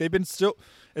 years. Like, they've been still.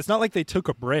 It's not like they took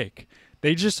a break.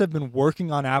 They just have been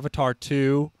working on Avatar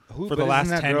 2 for the last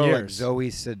 10 girl, years. Like Zoe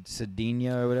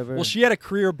Sadina or whatever. Well, she had a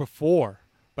career before,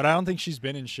 but I don't think she's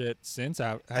been in shit since.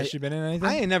 Has she been in anything?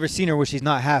 I ain't never seen her where she's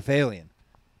not half alien.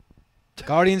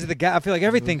 Guardians of the Galaxy. I feel like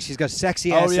everything. She's got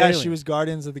sexy ass. Oh yeah, alien. she was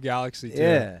Guardians of the Galaxy too.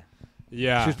 Yeah.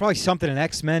 Yeah. She was probably something in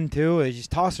X-Men too. They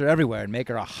just toss her everywhere and make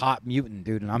her a hot mutant,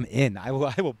 dude. And I'm in. I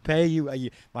will pay you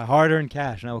my hard-earned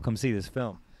cash, and I will come see this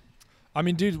film. I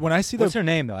mean, dude, when I see What's her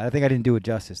name though? I think I didn't do it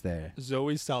justice there.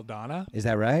 Zoe Saldana, Is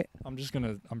that right? I'm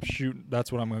shooting.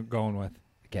 That's what I'm going with.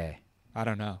 Okay. I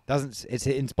don't know.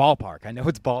 It's ballpark. I know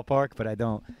it's ballpark, but I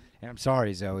don't. And I'm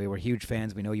sorry, Zoe. We're huge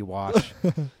fans. We know you watch.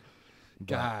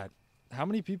 God, how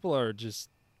many people are just?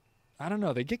 I don't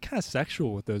know. They get kind of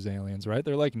sexual with those aliens, right?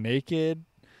 They're like naked.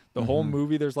 The whole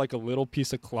movie, there's like a little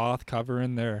piece of cloth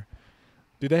covering their.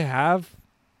 Do they have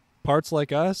parts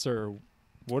like us, or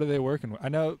what are they working with? I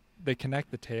know they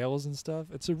connect the tails and stuff.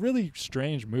 It's a really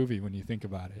strange movie when you think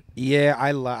about it. Yeah,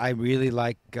 I really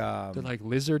like. They're like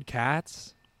lizard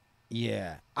cats.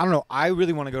 Yeah, I don't know. I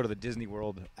really want to go to the Disney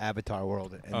World, Avatar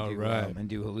World, and and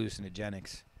do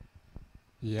hallucinogenics.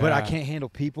 Yeah, But I can't handle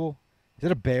people. Is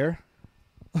that a bear?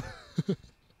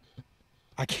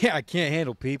 I can't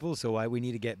handle people, so we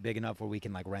need to get big enough where we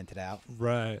can like rent it out.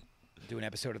 Right. Do an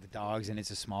episode of the dogs, and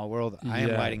it's a small world. I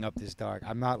am lighting up this dark.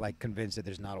 I'm not like convinced that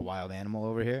there's not a wild animal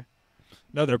over here.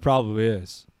 No, there probably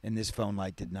is. And this phone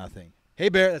light did nothing. Hey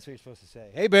bear, that's what you're supposed to say.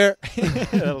 Hey bear,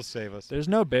 that'll save us. There's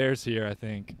no bears here, I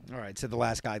think. All right, so the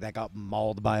last guy that got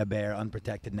mauled by a bear,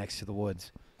 unprotected next to the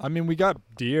woods. I mean, we got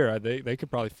deer. They could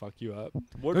probably fuck you up.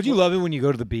 Don't you love it when you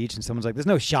go to the beach and someone's like, "There's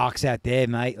no sharks out there,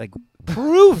 mate"? Like,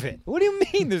 prove it. What do you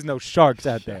mean there's no sharks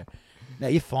out there? No,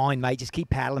 you're fine, mate. Just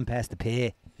keep paddling past the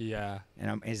pier. Yeah.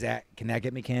 And can that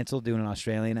get me canceled doing an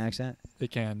Australian accent? It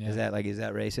can. Yeah. Is that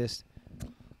racist?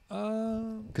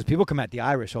 Because people come at the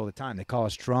Irish all the time. They call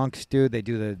us drunks, dude. They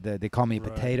do they call me a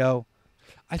potato.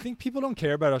 I think people don't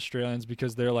care about Australians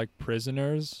because they're like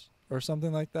prisoners or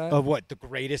something like that. Of what? The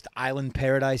greatest island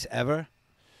paradise ever?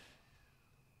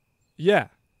 Yeah.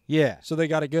 Yeah. So they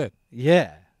got it good.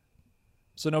 Yeah.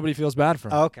 So nobody feels bad for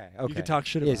him. Okay. You can talk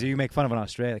shit about Yeah, so you make fun of an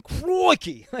Australian.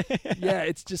 Crikey! Yeah,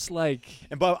 it's just like...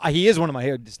 But he is one of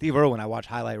my... Steve Irwin, I watch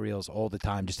highlight reels all the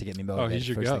time just to get me motivated. Oh, he's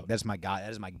your First goat. thing, that's my guy. That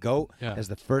is my goat. Yeah. That's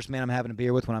the first man I'm having a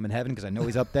beer with when I'm in heaven because I know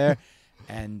he's up there.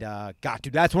 And, God,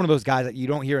 dude, that's one of those guys that you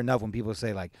don't hear enough when people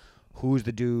say, like, who's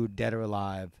the dude, dead or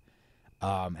alive?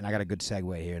 And I got a good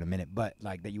segue here in a minute. But,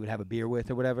 like, that you would have a beer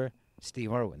with or whatever.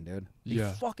 Steve Irwin, dude.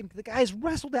 Yeah. The guy's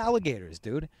wrestled alligators,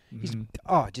 dude. He's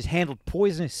just handled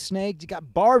poisonous snakes. He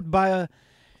got barbed by a...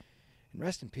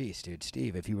 Rest in peace, dude.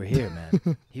 Steve, if you were here,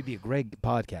 man, he'd be a great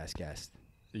podcast guest.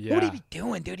 Yeah. What would he be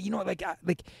doing, dude? You know, like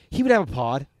he would have a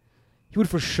pod. He would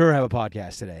for sure have a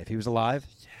podcast today if he was alive.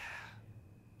 Yeah.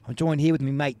 I'm joined here with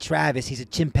me mate Travis. He's a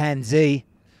chimpanzee.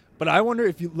 But I wonder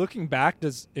if you looking back,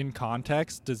 does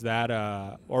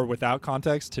that or without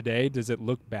context today, does it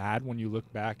look bad when you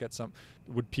look back at some?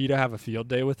 Would PETA have a field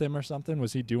day with him or something?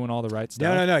 Was he doing all the right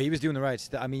stuff? No. He was doing the right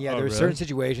stuff. I mean, yeah, there were really? certain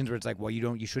situations where it's like, well,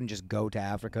 you shouldn't just go to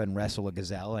Africa and wrestle a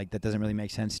gazelle. Like that doesn't really make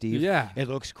sense, Steve. Yeah. It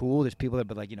looks cool. There's people that,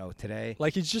 but like today.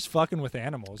 Like he's just fucking with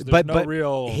animals. There's no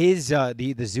real. His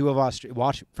the zoo of Australia.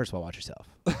 First of all, watch yourself.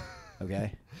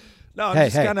 Okay. No, I'm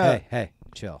just kind of. Hey,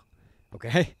 chill.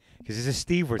 Okay. Because this is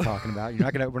Steve we're talking about.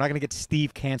 We're not gonna get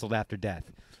Steve canceled after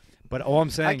death. But all I'm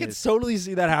saying I could totally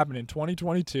see that happen in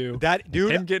 2022. That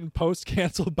dude, him getting post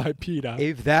canceled by PETA.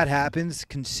 If that happens,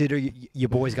 consider your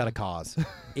boy's got a cause.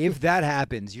 If that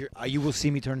happens, you will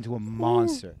see me turn into a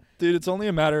monster. Dude, it's only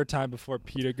a matter of time before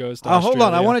PETA goes to Australia.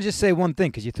 Hold on. I want to just say one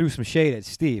thing because you threw some shade at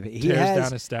Steve. He tears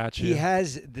down a statue. He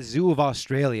has the Zoo of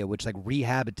Australia, which like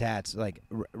rehabilitates, like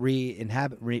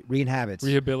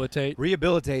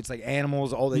rehabilitates like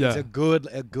animals. All that. Yeah. It's a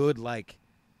good like.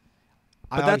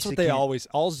 But that's what they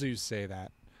all zoos say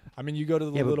that. I mean, you go to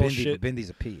the little shit. Bindi's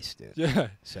a piece, dude. Yeah.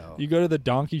 So you go to the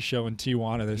donkey show in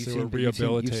Tijuana. They say we're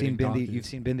rehabilitating donkeys. You've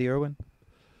seen Bindi Irwin?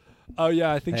 Oh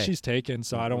yeah, I think she's taken,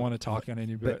 so I don't want to talk on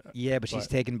any. But she's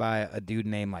taken by a dude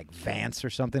named like Vance or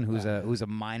something, who's a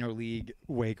minor league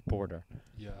wakeboarder.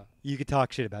 Yeah. You could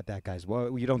talk shit about that guy's.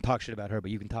 Well, you don't talk shit about her,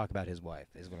 but you can talk about his wife.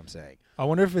 Is what I'm saying. I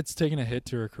wonder if it's taken a hit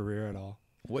to her career at all.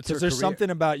 Because there's something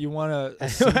about you want a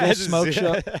single smoke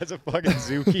show as a fucking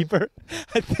zookeeper.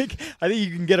 I think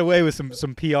you can get away with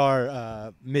some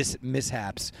PR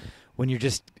mishaps when you're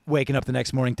just waking up the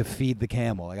next morning to feed the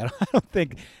camel. Like I don't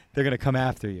think they're gonna come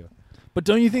after you. But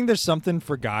don't you think there's something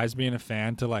for guys being a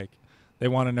fan to like? They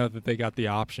want to know that they got the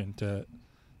option to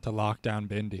lock down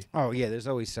Bindi. Oh yeah, there's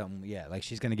always something. Yeah, like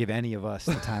she's gonna give any of us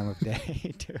the time of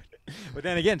day, dude. But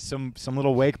then again, some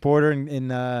little wakeboarder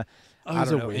in I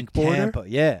don't know, in Tampa.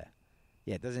 Yeah.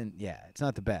 Yeah, it doesn't. Yeah, it's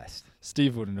not the best.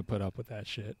 Steve wouldn't have put up with that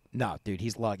shit. No, dude,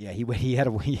 he's lucky. Yeah, he had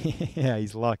a yeah,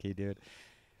 he's lucky, dude.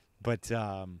 But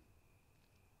where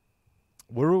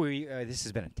were we? This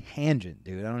has been a tangent,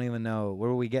 dude. I don't even know where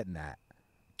were we getting at.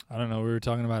 I don't know. We were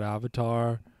talking about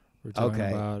Avatar. We were talking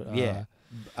about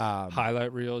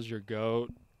highlight reels. Your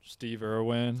goat, Steve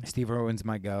Irwin. Steve Irwin's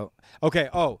my goat. Okay.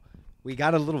 Oh, we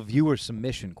got a little viewer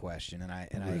submission question, and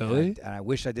I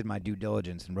wish I did my due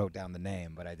diligence and wrote down the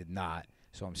name, but I did not.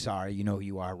 So I'm sorry. You know who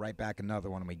you are. Write back another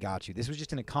one, and we got you. This was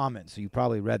just in a comment, so you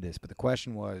probably read this. But the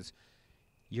question was,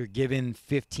 you're given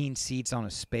 15 seats on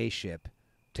a spaceship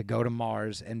to go to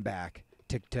Mars and back,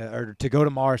 to go to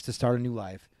Mars to start a new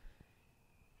life.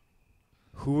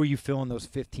 Who are you filling those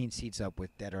 15 seats up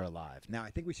with, dead or alive? Now, I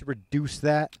think we should reduce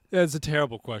that. Yeah, it's a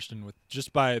terrible question with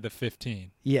just by the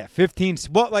 15. Yeah, 15.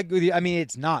 Well, I mean,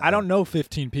 it's not. I don't know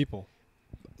 15 people.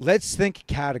 Let's think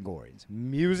categories: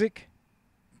 music,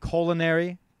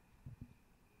 culinary,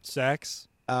 sex.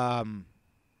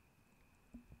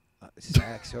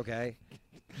 Sex. Okay,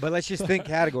 but let's just think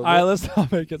categories. All right, let's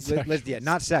not make it sexual. Yeah,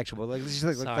 not sexual. Let's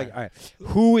just think, all right,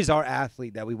 who is our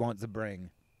athlete that we want to bring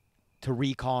to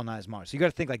recolonize Mars? So you got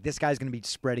to think like this guy's going to be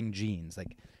spreading genes,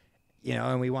 like, you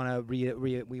know, and we want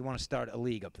to we want to start a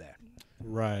league up there.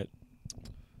 Right.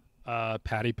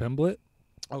 Patty Pimblett.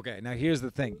 Okay, now here's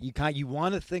the thing: you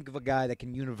want to think of a guy that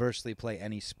can universally play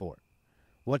any sport.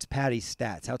 What's Patty's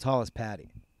stats? How tall is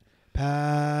Patty?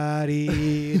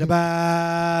 Patty the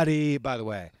Patty. By the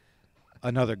way,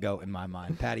 another goat in my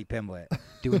mind, Patty Pimblett,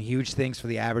 doing huge things for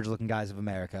the average-looking guys of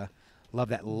America. Love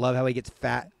that. Love how he gets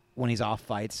fat when he's off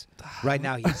fights. Right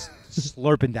now, he's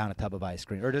slurping down a tub of ice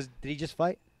cream. Or did he just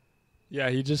fight? Yeah,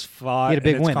 he just fought. He had a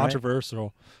big and it's win, controversial.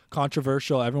 Right?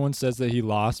 Controversial. Everyone says that he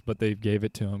lost, but they gave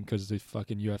it to him because the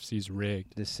fucking UFC's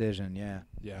rigged. Decision, yeah.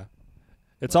 Yeah.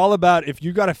 It's all about if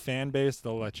you got a fan base,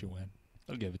 they'll let you win.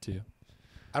 They'll give it to you.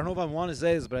 I don't know if I want to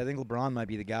say this, but I think LeBron might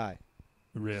be the guy.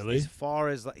 Really? As far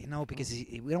as, like, because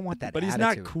we don't want that But he's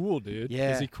attitude. not cool, dude.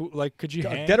 Yeah. Is he cool? Like, could you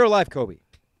hang? Dead or alive, Kobe?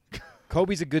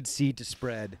 Kobe's a good seed to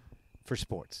spread for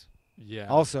sports. Yeah.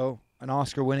 Also, an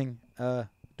Oscar-winning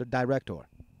director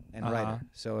and writer.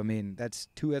 So I mean, that's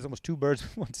almost two birds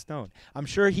with one stone. I'm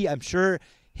sure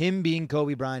him being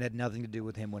Kobe Bryant had nothing to do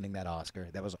with him winning that Oscar.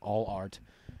 That was all art.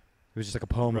 It was just like a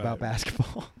poem about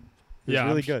basketball. It was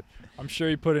really good. I'm sure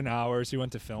he put in hours. He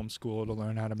went to film school to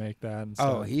learn how to make that. And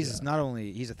stuff. He's not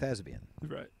only he's a thespian,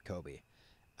 right? Kobe,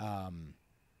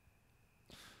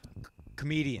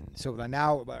 comedian. So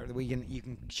now you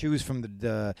can choose from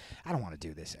the. I don't want to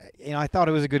do this. You know, I thought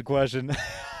it was a good question.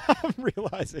 I'm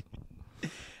realizing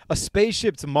a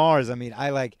spaceship to Mars. I mean, I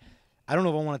don't know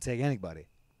if I want to take anybody.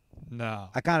 No,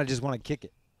 I kind of just want to kick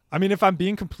it. I mean, if I'm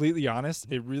being completely honest,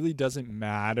 it really doesn't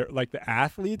matter. Like the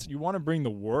athletes, you want to bring the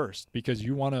worst because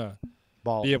you want to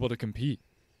be able to compete.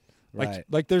 Right.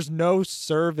 Like there's no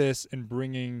service in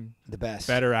bringing the best,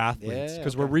 better athletes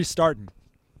because we're restarting.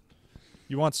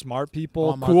 You want smart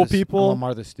people, cool people. I want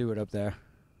Martha Stewart up there.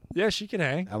 Yeah, she can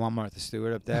hang. I want Martha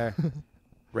Stewart up there.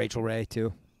 Rachel Ray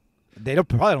too. They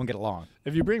probably don't get along.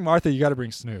 If you bring Martha, you got to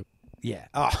bring Snoop. Yeah.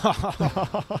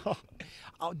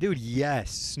 Oh, dude, yes.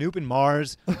 Snoop and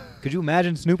Mars. Could you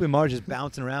imagine Snoop and Mars just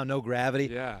bouncing around, no gravity?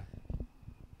 Yeah.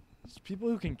 It's people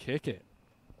who can kick it.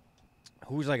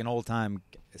 Who's like an old time?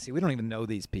 See, we don't even know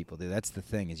these people, dude. That's the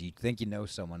thing, is you think you know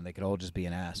someone, they could all just be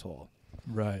an asshole.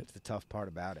 Right. That's the tough part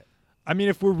about it. I mean,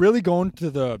 if we're really going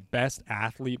to the best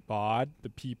athlete bod,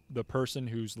 the person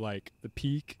who's like the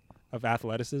peak of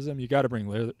athleticism, you got to bring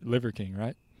Liver King,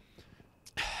 right?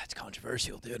 It's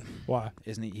controversial, dude. Why?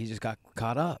 Isn't he? He just got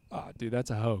caught up. Oh, dude, that's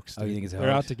a hoax. Dude. Oh, you think it's a They're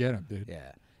hoax? out to get him, dude.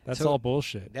 Yeah. That's all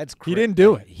bullshit. That's he didn't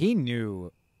do it. He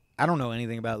knew. I don't know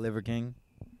anything about Liver King.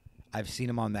 I've seen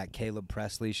him on that Caleb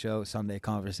Presley show, Sunday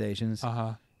Conversations.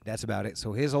 Uh-huh. That's about it.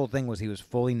 So his whole thing was he was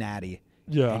fully natty.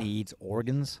 Yeah. And he eats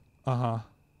organs. Uh-huh.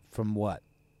 From what?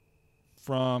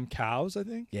 From cows, I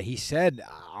think. Yeah, he said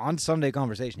on Sunday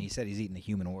Conversation, he said he's eating a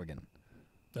human organ.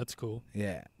 That's cool.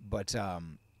 Yeah, but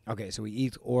okay, so he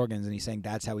eats organs, and he's saying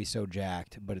that's how he's so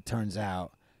jacked. But it turns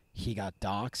out he got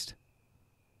doxxed.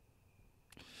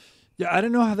 Yeah, I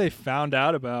don't know how they found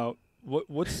out about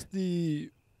what's the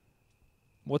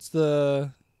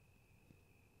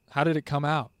how did it come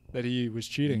out that he was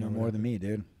cheating? You know more than me,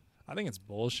 dude. I think it's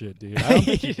bullshit, dude. I don't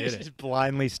think he did it. Just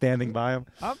blindly standing by him.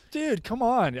 Dude, come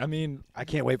on. I mean, I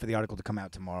can't wait for the article to come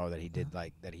out tomorrow that he did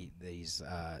that he's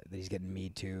getting Me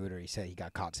Too'd, or he said he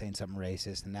got caught saying something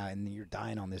racist, and you're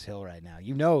dying on this hill right now.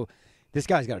 You know, this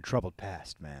guy's got a troubled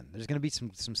past, man. There's gonna be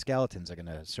some skeletons that are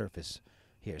gonna surface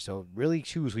here. So really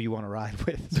choose who you want to ride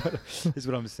with. Is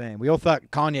what I'm saying. We all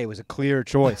thought Kanye was a clear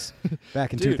choice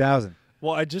back in 2000.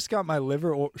 Well, I just got my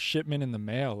liver shipment in the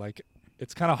mail. Like,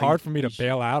 it's kind of Are you- hard for me to you sh-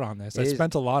 bail out on this. I It is-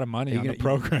 spent a lot of money on the Are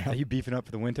program. you beefing up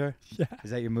for the winter? Yeah.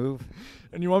 Is that your move?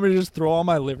 And you want me to just throw all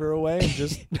my liver away and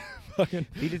just fucking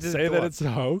Feed it to the say that dog. it's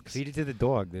a hoax? Feed it to the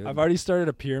dog, dude. I've already started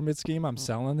a pyramid scheme. I'm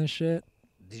selling this shit.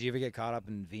 Did you ever get caught up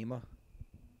in Vima?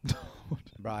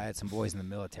 Bro, I had some boys in the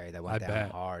military that went I down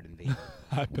bet. hard in Vima.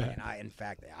 I bet. And in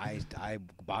fact, I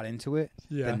bought into it.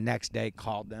 Yeah. The next day,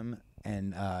 called them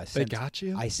and They sent. got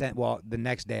you? The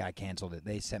next day I canceled it.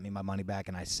 They sent me my money back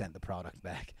and I sent the product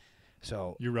back.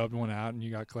 So You rubbed one out and you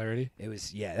got clarity? it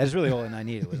was that's really all I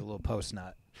needed was a little post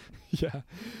nut. Yeah.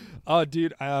 Oh,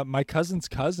 dude, my cousin's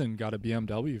cousin got a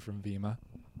BMW from Vima.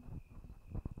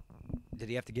 Did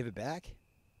he have to give it back?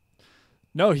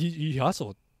 No, he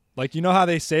hustled. Like, you know how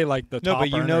they say, like, the No, top but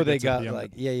you earner know they gets a got BMW?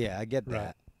 like I get that.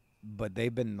 Right. But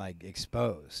they've been like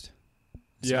exposed.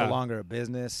 It's Yeah. no longer a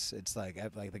business. It's like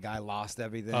the guy lost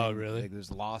everything. Oh, really? Like, there's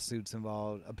lawsuits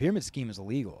involved. A pyramid scheme is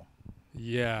illegal.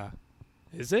 Yeah.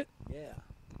 Is it? Yeah.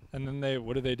 And then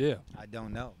what do they do? I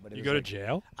don't know, but it You was go to like-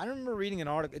 jail? I remember reading an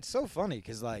article. It's so funny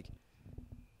because like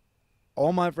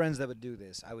all my friends that would do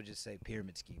this, I would just say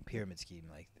pyramid scheme,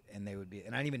 like, and they would be,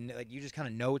 and I didn't even like you just kind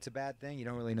of know it's a bad thing. You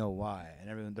don't really know why, and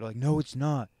everyone they're like, no, it's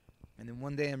not. And then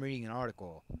one day I'm reading an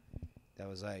article that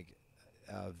was like,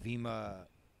 Vima,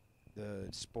 the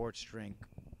sports drink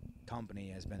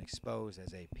company, has been exposed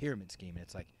as a pyramid scheme, and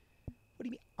it's like, what do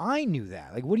you mean? I knew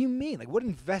that. Like, what do you mean? Like, what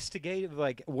investigative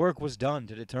work was done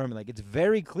to determine? Like, it's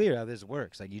very clear how this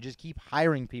works. Like, you just keep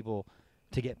hiring people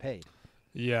to get paid.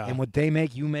 Yeah. And what they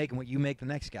make, you make, and what you make, the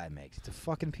next guy makes. It's a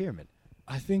fucking pyramid.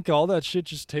 I think all that shit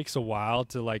just takes a while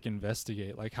to, like,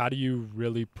 investigate. Like, how do you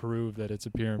really prove that it's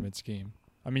a pyramid scheme?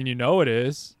 I mean, you know it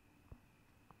is.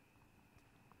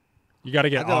 You got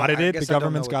to get I audited. guess The I don't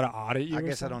government's know got to what- audit you. I or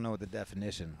guess I something? don't know what the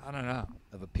definition I don't know.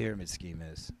 of a pyramid scheme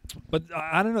is. But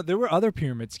I don't know. There were other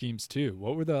pyramid schemes, too.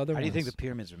 What were the other How do ones? you think the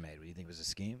pyramids were made? What do you think it was a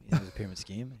scheme? You think it was a pyramid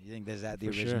scheme? You think there's that the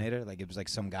For sure. originator? Like, it was like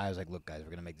some guy was like, look, guys, we're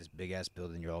going to make this big-ass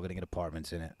building. You're all going to get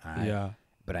apartments in it. All right? Yeah.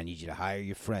 But I need you to hire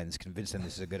your friends, convince them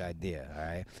this is a good idea. All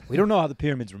right? We don't know how the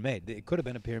pyramids were made. It could have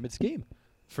been a pyramid scheme.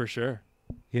 For sure.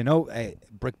 You know, hey,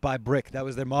 brick by brick. That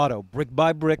was their motto. Brick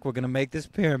by brick, we're going to make this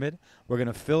pyramid. We're going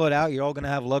to fill it out. You're all going to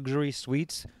have luxury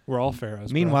suites. We're all pharaohs.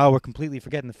 bro. Meanwhile, we're completely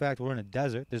forgetting the fact we're in a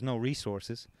desert. There's no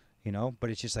resources, you know. But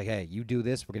it's just like, hey, you do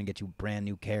this, we're going to get you a brand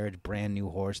new carriage, brand new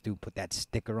horse, dude. Put that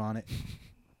sticker on it.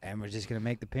 And we're just going to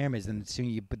make the pyramids. And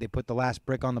soon they put the last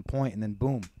brick on the point, and then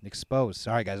boom, exposed.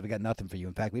 Sorry, guys, we got nothing for you.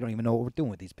 In fact, we don't even know what we're doing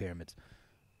with these pyramids.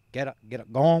 Get up,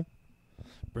 go on.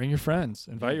 Bring your friends.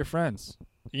 Invite your friends.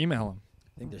 Email them.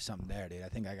 I think there's something there, dude. I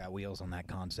think I got wheels on that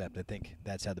concept. I think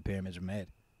that's how the pyramids were made.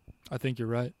 I think you're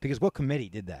right. Because what committee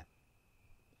did that?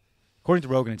 According to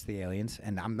Rogan, it's the aliens,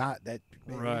 and I'm not. That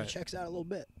Right. It checks out a little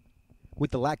bit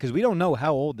with the because we don't know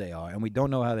how old they are, and we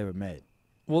don't know how they were made.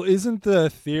 Well, isn't the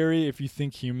theory, if you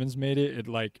think humans made it,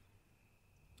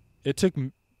 it took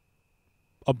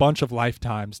a bunch of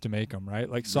lifetimes to make them, right?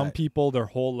 Like some Right. people, their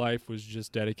whole life was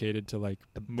just dedicated to like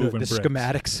moving the bricks.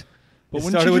 schematics. But It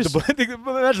wouldn't started you with just,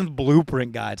 imagine the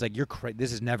blueprint guy. It's like you're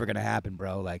this is never gonna happen,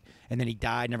 bro. Like, and then he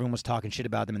died, and everyone was talking shit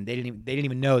about them, and they didn't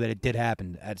even know that it did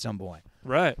happen at some point.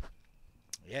 right?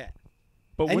 Yeah.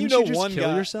 But And wouldn't you know you just one kill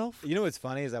guy- yourself? You know what's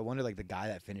funny is I wonder like the guy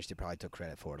that finished it probably took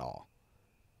credit for it all.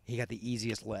 He got the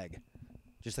easiest leg,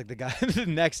 just like the guy the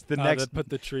next That put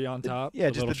the tree on top. yeah,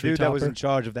 the just little the tree dude that was in topper?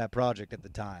 charge of that project at the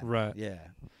time. Right. Yeah.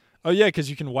 Oh yeah, because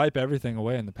you can wipe everything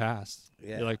away in the past.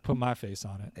 Yeah. You're like, put my face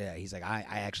on it. Yeah, he's like, I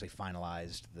actually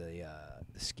finalized the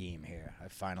scheme here. I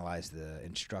finalized the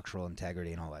structural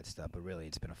integrity and all that stuff, but really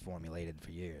it's been formulated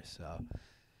for years. So,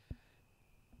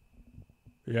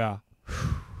 Yeah,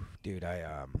 dude,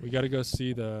 we got to go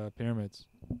see the pyramids.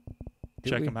 Do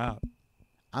Check we? them out.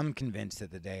 I'm convinced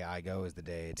that the day I go is the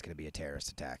day it's going to be a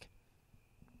terrorist attack.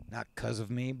 Not because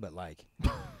of me, but like,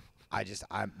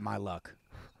 my luck.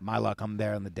 My luck, I'm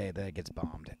there on the day that it gets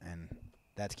bombed, and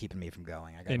that's keeping me from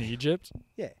going. In Egypt?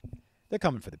 Yeah. They're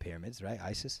coming for the pyramids, right?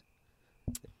 ISIS.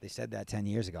 They said that 10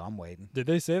 years ago. I'm waiting. Did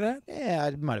they say that? Yeah,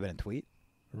 it might have been a tweet.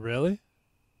 Really?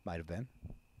 Might have been.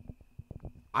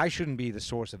 I shouldn't be the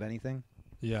source of anything.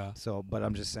 Yeah. So, but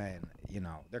I'm just saying,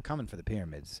 they're coming for the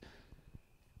pyramids.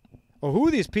 Well, who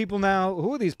are these people now?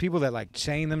 Who are these people that like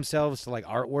chain themselves to like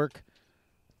artwork?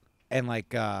 And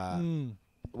like,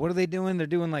 what are they doing? They're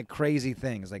doing like crazy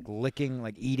things, like licking,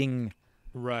 like eating.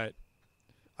 Right.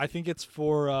 I think it's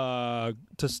for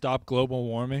to stop global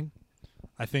warming.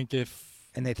 I think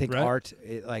And they think right? art,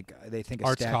 they think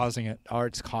art's causing it.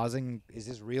 Art's causing. Is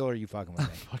this real or are you fucking with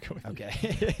me? Fucking with you.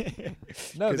 Okay.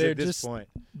 No, 'Cause they're at this just point.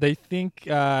 they think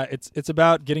it's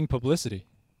about getting publicity.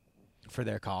 for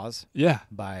their cause. Yeah.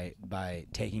 By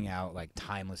taking out like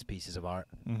timeless pieces of art,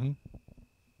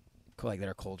 like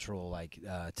their cultural like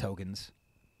tokens.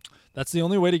 That's the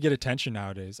only way to get attention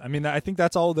nowadays. I mean, I think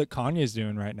that's all that Kanye's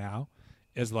doing right now.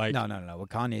 Is like no. What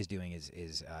Kanye's doing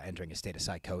is entering a state of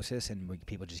psychosis, and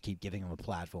people just keep giving him a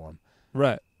platform.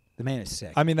 Right. The man is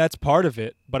sick. I mean, that's part of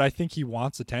it, but I think he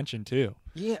wants attention too.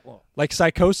 Yeah, well, like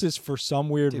psychosis for some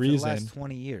weird reason. For the last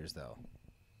 20 years, though,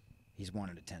 he's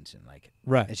wanted attention. Like,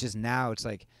 right. It's just now. It's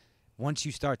like once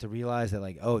you start to realize that,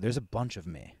 like, oh, there's a bunch of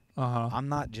me. I'm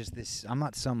not just this. I'm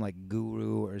not some like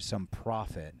guru or some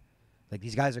prophet. Like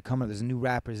these guys are coming. There's new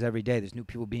rappers every day. There's new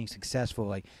people being successful.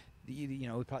 Like. You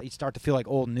know, you start to feel like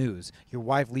old news. Your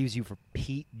wife leaves you for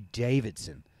Pete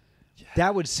Davidson. Yeah.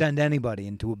 That would send anybody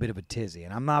into a bit of a tizzy.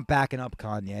 And I'm not backing up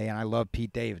Kanye, and I love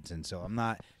Pete Davidson, so I'm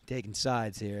not taking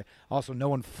sides here. Also, no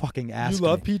one fucking asked me.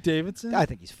 You love Pete Davidson? I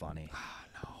think he's funny.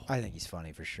 No. I think he's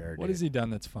funny for sure, dude. What has he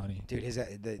done that's funny? Dude,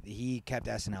 he kept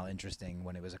SNL interesting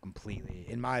when it was a completely,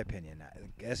 in my opinion,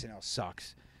 SNL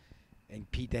sucks. And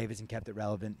Pete Davidson kept it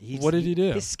relevant. What did he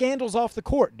do? His scandals off the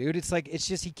court, dude. It's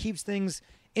just he keeps things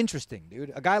interesting,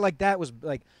 dude. A guy like that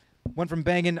went from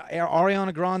banging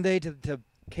Ariana Grande to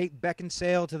Kate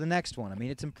Beckinsale to the next one. I mean,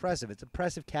 it's impressive. It's an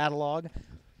impressive catalog.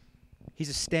 He's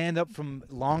a stand-up from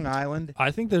Long Island.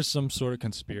 I think there's some sort of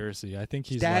conspiracy. I think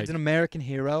his dad's an American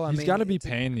hero. He's got to be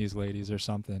paying these ladies or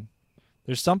something.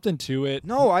 There's something to it.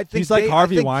 No, I think he's like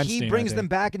Harvey Weinstein. He brings them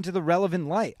back into the relevant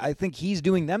light. I think he's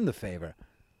doing them the favor.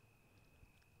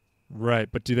 Right,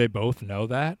 but do they both know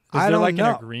that? I don't know.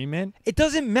 An agreement? It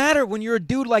doesn't matter when you're a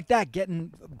dude like that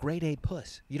getting grade A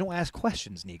puss. You don't ask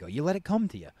questions, Nico. You let it come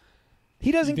to you.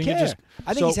 He doesn't care.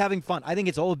 I think he's having fun. I think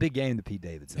it's all a big game to Pete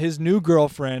Davidson. His new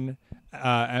girlfriend,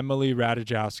 Emily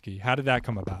Ratajkowski, how did that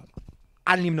come about?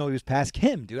 I didn't even know he was past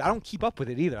Kim, dude. I don't keep up with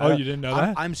it either. Oh, you didn't know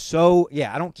that?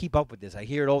 I don't keep up with this. I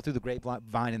hear it all through the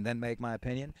grapevine and then make my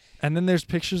opinion. And then there's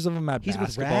pictures of him at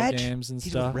basketball games and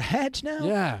stuff. He's with Raj now?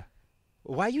 Yeah.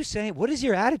 Why are you saying? What is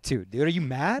your attitude, dude? Are you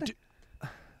mad?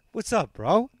 What's up,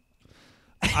 bro?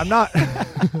 I'm not.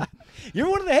 You're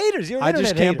one of the haters. You're an I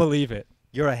just can't hater. believe it.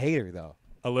 You're a hater, though.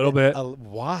 A little bit.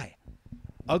 Why?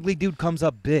 Ugly dude comes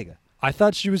up big. I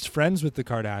thought she was friends with the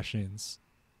Kardashians.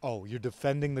 Oh, you're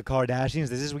defending the Kardashians?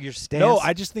 This is what your stance? No,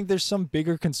 I just think there's some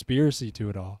bigger conspiracy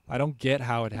to it all. I don't get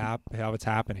how it's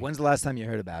happening. When's the last time you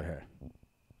heard about her?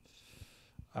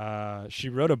 She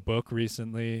wrote a book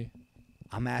recently.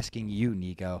 I'm asking you,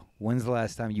 Nico. When's the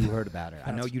last time you heard about her?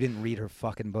 I know you didn't read her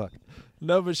fucking book.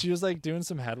 No, but she was like doing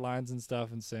some headlines and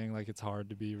stuff and saying like it's hard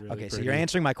to be really Okay, pretty. So you're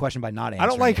answering my question by not answering. I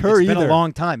don't like it. her either. It's been a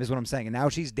long time is what I'm saying. And now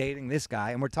she's dating this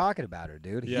guy and we're talking about her,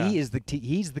 dude. Yeah. He's the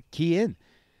key in.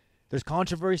 There's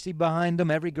controversy behind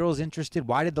him. Every girl's interested.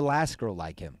 Why did the last girl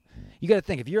like him? You got to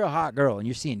think, if you're a hot girl and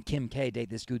you're seeing Kim K date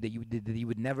this dude that you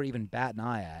would never even bat an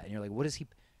eye at, and you're like, what is he?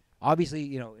 Obviously,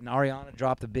 you know, and Ariana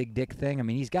dropped the big dick thing. I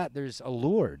mean, there's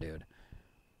allure, dude.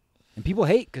 And people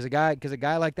hate because a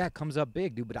guy like that comes up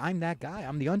big, dude. But I'm that guy.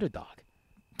 I'm the underdog.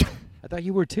 I thought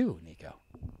you were too, Nico.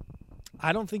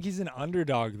 I don't think he's an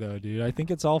underdog though, dude. I think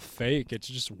it's all fake. It's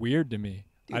just weird to me.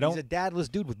 Dude, he's a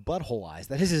dadless dude with butthole eyes.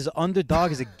 That is as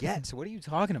underdog as it gets. What are you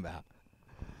talking about?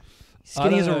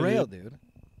 Skinny as a rail, dude.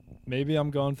 Maybe I'm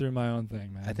going through my own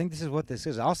thing, man. I think this is what this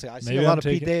is. I see Maybe a lot of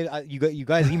Pete Davidson. You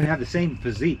guys even have the same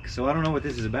physique, so I don't know what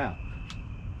this is about.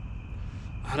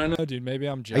 I don't know, dude. Maybe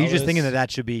I'm jealous. Are you just thinking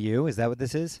that should be you? Is that what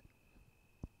this is?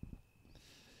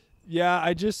 Yeah,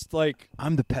 I just like...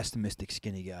 I'm the pessimistic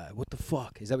skinny guy. What the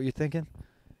fuck? Is that what you're thinking?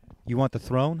 You want the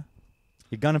throne?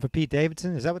 You're gunning for Pete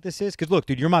Davidson? Is that what this is? Because look,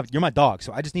 dude, you're my dog,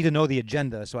 so I just need to know the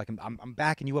agenda so I'm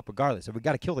backing you up regardless. If we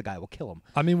got to kill the guy, we'll kill him.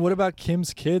 I mean, what about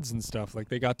Kim's kids and stuff? Like,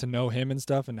 they got to know him and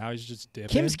stuff, and now he's just dipping.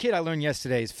 Kim's kid, I learned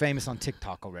yesterday, is famous on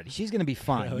TikTok already. She's going to be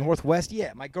fine. Really? Northwest,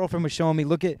 yeah. My girlfriend was showing me,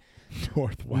 look at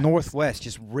Northwest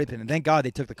just ripping. And thank God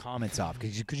they took the comments off.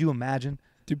 Could you imagine?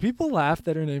 Do people laugh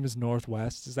that her name is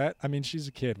Northwest? Is that? I mean, she's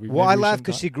a kid. Well, I laugh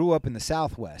because she grew up in the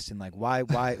Southwest, and like, why,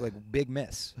 like, big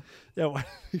miss. Yeah. Why?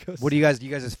 What do you guys?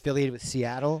 Affiliated with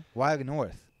Seattle? Why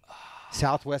North?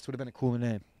 Southwest would have been a cooler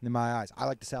name in my eyes. I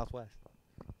like the Southwest.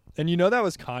 And you know that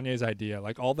was Kanye's idea.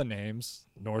 Like all the names: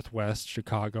 Northwest,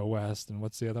 Chicago West, and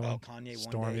what's the other one? Kanye.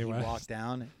 Stormy one day West. He walked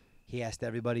down. He asked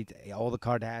everybody, all the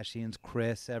Kardashians,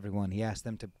 Chris, everyone. He asked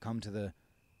them to come to the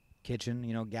kitchen,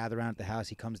 gather around at the house.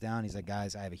 He comes down. He's like,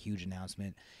 guys, I have a huge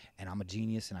announcement, and I'm a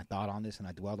genius, and I thought on this, and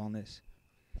I dwelled on this.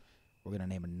 We're going to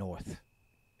name it North.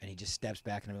 And he just steps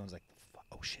back, and everyone's like,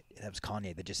 oh, shit. That was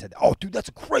Kanye that just said, oh, dude, that's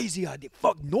a crazy idea.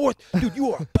 Fuck North. Dude,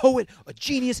 you are a poet, a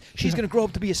genius. She's going to grow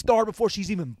up to be a star before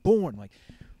she's even born. Like,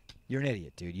 you're an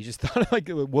idiot, dude. You just thought, like,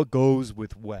 what goes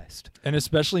with West? And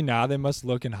especially now, they must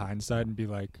look in hindsight and be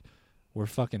like, we're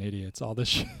fucking idiots. All this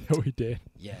shit that we did.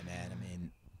 Yeah, man. I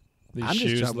mean, These I'm just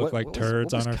shoes trying- look what- like what was-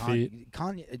 turds what was on our feet.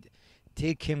 Kanye,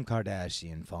 did Kim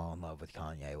Kardashian fall in love with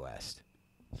Kanye West?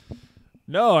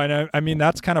 No, and I mean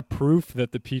that's kind of proof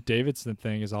that the Pete Davidson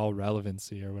thing is all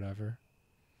relevancy or whatever.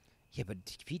 Yeah, but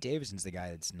Pete Davidson's the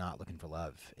guy that's not looking for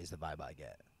love, is the vibe I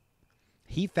get.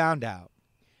 He found out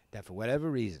that for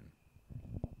whatever reason,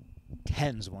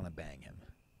 tens want to bang him.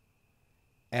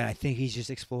 And I think he's just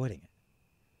exploiting it.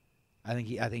 I think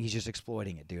he's just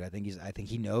exploiting it, dude. I think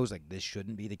he knows like this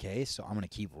shouldn't be the case, so I'm gonna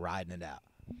keep riding it out.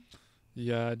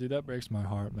 Yeah, dude, that breaks my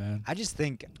heart, man. I just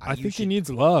think I think he needs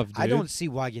love, dude. I don't see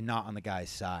why you're not on the guy's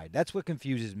side. That's what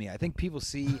confuses me. I think people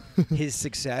see his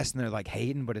success and they're like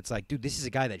hating, but it's like, dude, this is a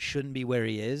guy that shouldn't be where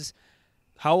he is.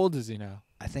 How old is he now?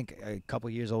 I think a couple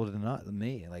years older than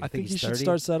me. Like I think he he's should 30.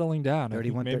 start settling down. I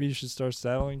 31, think maybe you should start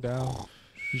settling down.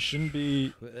 He shouldn't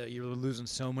be. You're losing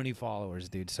so many followers,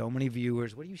 dude. So many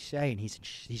viewers. What are you saying? He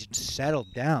should settle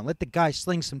down. Let the guy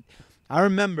sling some. I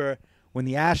remember when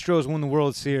the Astros won the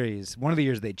World Series. One of the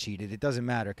years they cheated. It doesn't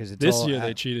matter because it's This all year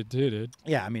they cheated too, dude.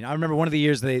 Yeah, I mean, I remember one of the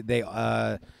years they didn't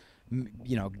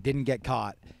get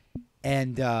caught,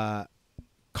 and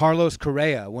Carlos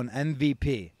Correa won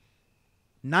MVP.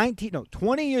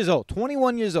 20 years old,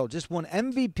 21 years old, just won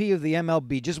MVP of the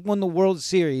MLB, just won the World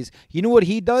Series. You know what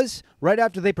he does? Right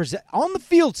after they present, on the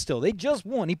field still, they just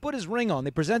won. He put his ring on.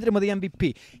 They presented him with the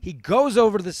MVP. He goes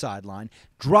over to the sideline,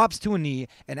 drops to a knee,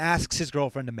 and asks his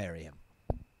girlfriend to marry him.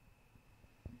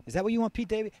 Is that what you want, Pete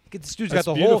Davidson? This dude's That's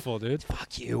got the beautiful, whole... dude.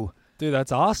 Fuck you. Dude,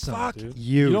 that's awesome. Fuck dude.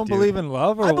 you, You don't dude. believe in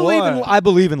love or I what?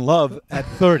 believe in love at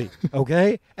 30,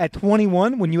 okay? At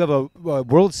 21, when you have a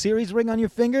World Series ring on your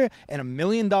finger and $1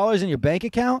 million in your bank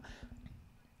account,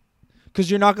 Because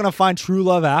you're not gonna find true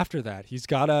love after that. He's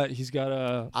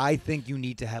gotta. I think you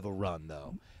need to have a run,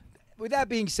 though. With that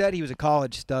being said, he was a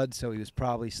college stud, so he was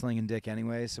probably slinging dick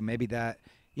anyway. So maybe that,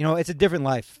 it's a different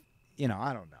life. I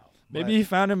don't know. Maybe he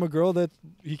found him a girl that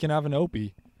he can have an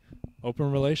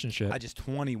open relationship. I just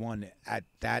 21 at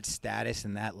that status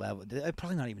and that level. They're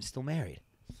probably not even still married.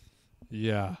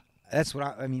 Yeah. That's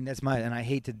what I mean. That's and I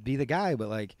hate to be the guy, but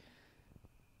like,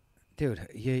 dude,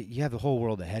 you have the whole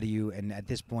world ahead of you, and at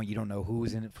this point, you don't know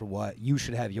who's in it for what. You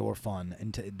should have your fun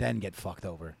and then get fucked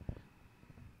over.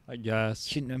 I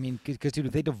guess. Because dude,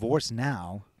 if they divorce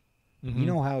now, you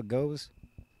know how it goes.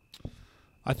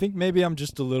 I think maybe I'm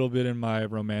just a little bit in my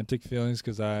romantic feelings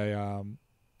because I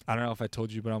don't know if I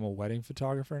told you, but I'm a wedding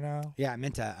photographer now. Yeah, I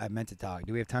meant to talk.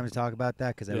 Do we have time to talk about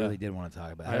that? Because I really did want to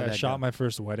talk about it. I shot my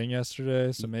first wedding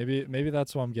yesterday, so maybe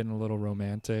that's why I'm getting a little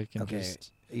romantic. And Okay,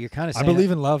 you're kind of. I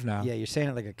believe in love now. Yeah, you're saying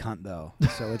it like a cunt though.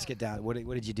 So let's get down. What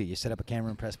did you do? You set up a camera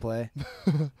and press play?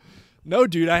 No,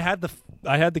 dude, I had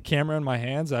the camera in my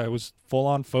hands. I was full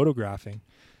on photographing,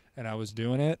 and I was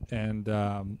doing it. And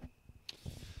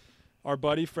our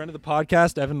buddy, friend of the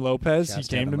podcast, Evan Lopez, he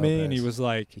came to me and he was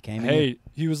like, he came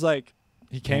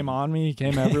on me. He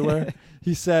came everywhere.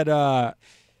 He said,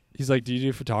 he's like, do you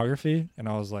do photography? And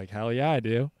I was like, hell yeah, I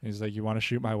do. And he's like, you want to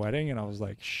shoot my wedding? And I was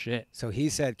like, shit. So he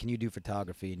said, can you do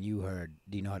photography? And you heard,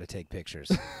 do you know how to take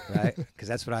pictures? Right? Because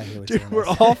that's what I hear. Dude, we're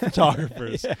all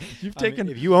photographers. Yeah. You've taken.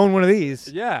 If you own one of these.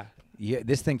 Yeah.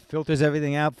 This thing filters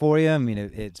everything out for you. I mean,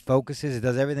 it focuses. It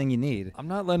does everything you need. I'm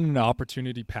not letting an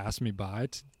opportunity pass me by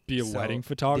to be a wedding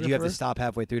photographer. Did you have to stop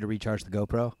halfway through to recharge the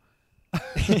GoPro?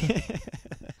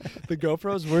 The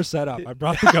GoPros were set up. I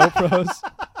brought the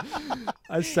GoPros.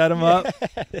 I set them up,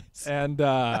 and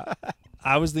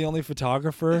I was the only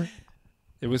photographer.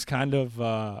 It was kind of,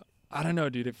 I don't know,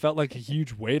 dude. It felt like a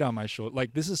huge weight on my shoulder.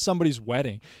 Like, this is somebody's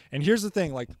wedding. And here's the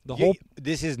thing, like,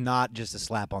 this is not just a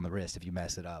slap on the wrist if you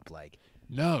mess it up. Like,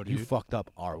 no, dude. You fucked up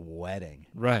our wedding.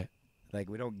 Right. Like,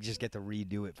 we don't just get to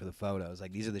redo it for the photos.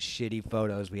 Like, these are the shitty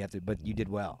photos we have to, but you did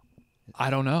well. I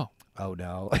don't know. Oh,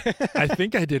 no. I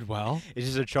think I did well. Is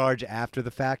this a charge after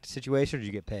the fact situation, or did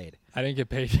you get paid? I didn't get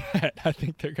paid yet. I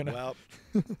think they're going to. Well,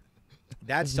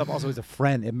 that stuff also is a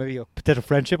friend. It may be a potential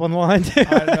friendship on the line.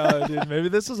 I know, dude. Maybe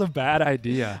this was a bad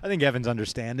idea. I think Evan's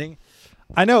understanding.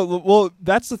 I know. Well,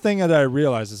 that's the thing that I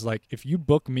realized is, like, if you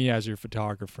book me as your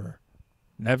photographer,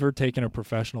 never taken a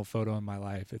professional photo in my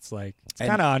life. It's like, it's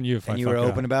kind of on you if I fuck And you were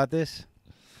open up. about this?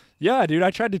 Yeah, dude.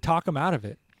 I tried to talk him out of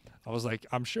it. I was like,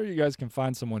 I'm sure you guys can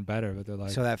find someone better, but they're like.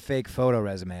 So that fake photo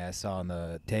resume I saw on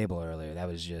the table earlier, that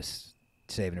was just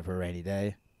saving it for a rainy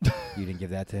day? You didn't give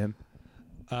that to him?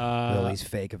 With all these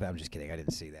fake. I'm just kidding. I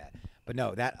didn't see that. But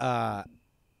no, that.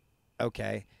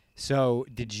 Okay. So,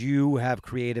 did you have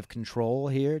creative control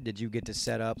here? Did you get to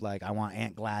set up like I want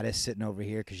Aunt Gladys sitting over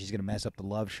here because she's gonna mess up the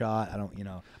love shot? I don't,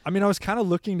 I mean, I was kind of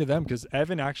looking to them because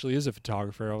Evan actually is a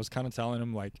photographer. I was kind of telling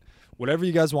him like, whatever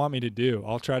you guys want me to do,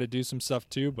 I'll try to do some stuff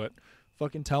too, but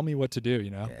fucking tell me what to do,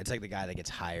 Yeah, it's like the guy that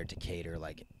gets hired to cater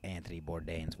like Anthony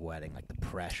Bourdain's wedding, like the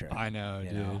pressure. I know,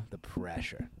 dude. The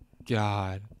pressure.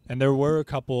 God. And there were a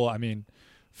couple, I mean,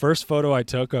 first photo I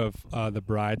took of the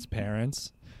bride's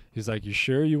parents, he's like, you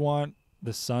sure you want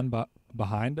the son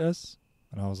behind us?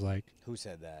 And I was like, Who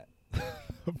said that?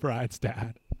 bride's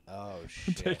dad. Oh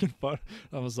shit. Taking photo.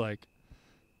 I was like,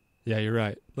 yeah, you're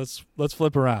right. Let's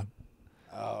flip around.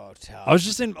 Oh, tough. I was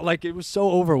just in like it was so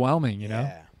overwhelming, you know?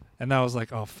 Yeah. And I was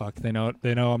like, oh fuck, they know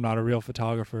I'm not a real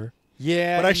photographer.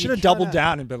 Yeah. But I and should you have doubled kinda-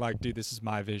 down and been like, dude, this is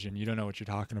my vision. You don't know what you're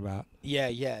talking about.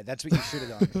 Yeah, that's what you should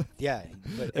have done. Yeah,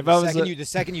 but If the I was second a- the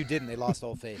second you didn't, they lost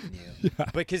all faith in you. Yeah.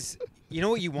 Because you know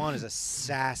what you want is a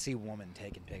sassy woman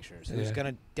taking pictures who's Yeah.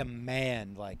 gonna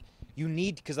demand like you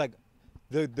need because like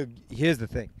the here's the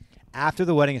thing, after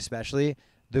the wedding especially,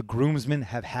 the groomsmen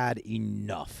have had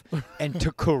enough, and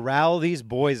to corral these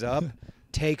boys up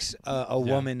takes a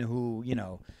woman who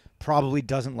probably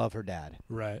doesn't love her dad.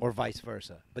 Right. Or vice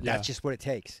versa. But Yeah. that's just what it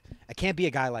takes. I can't be a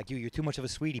guy like you. You're too much of a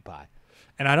sweetie pie.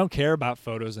 And I don't care about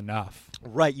photos enough.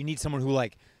 Right. You need someone who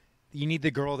you need the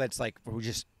girl that's who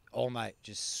just all night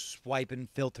just swiping,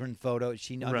 filtering photos.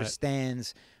 She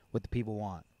understands what the people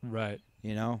want. Right.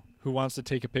 Who Who wants to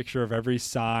take a picture of every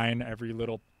sign, every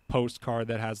little postcard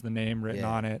that has the name written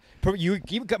on it. You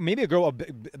got maybe a girl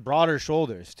with broader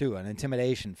shoulders too, an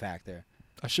intimidation factor.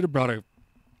 I should have brought a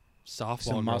softball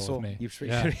Some girl muscle. with me.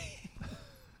 Yeah.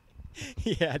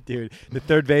 Yeah, dude. The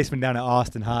third baseman down at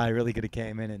Austin High really could have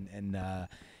came in and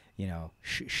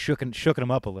shooken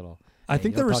him up a little. I Hey,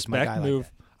 think you the don't talk to my guy respect like move.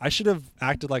 that. I should have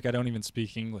acted like I don't even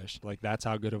speak English. Like that's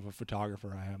how good of a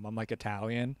photographer I am. I'm like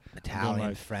Italian. Italian,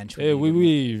 like, French. Hey, oui,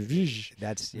 oui, vish,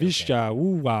 That's visca,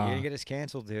 ooh, You're wah. gonna get us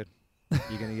canceled, dude.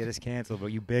 You're gonna get us canceled, but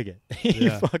you bigot. Yeah. You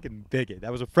fucking bigot.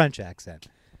 That was a French accent.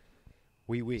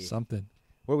 Oui. Something.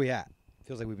 Where we at?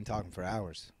 Feels like we've been talking for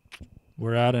hours.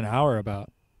 We're at an hour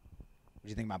about. What do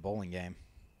you think of my bowling game?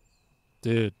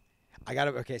 Dude.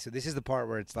 Okay, so this is the part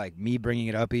where it's like me bringing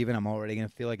it up even. I'm already going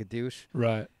to feel like a douche.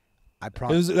 Right. I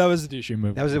promise. That was a douchey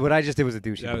move. That was what I just did was a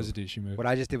douchey That move. was a douchey move. What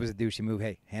I just did was a douchey move.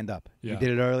 Hey, hand up. Yeah. You did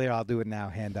it earlier. I'll do it now.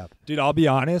 Hand up. Dude, I'll be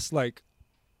honest, like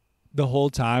the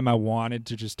whole time I wanted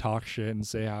to just talk shit and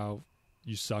say how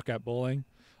you suck at bowling.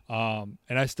 And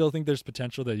I still think there's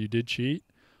potential that you did cheat,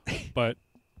 but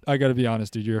I got to be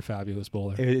honest, dude, you're a fabulous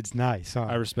bowler. It's nice, huh?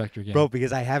 I respect your game. Bro,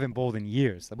 because I haven't bowled in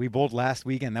years. We bowled last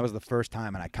weekend. That was the first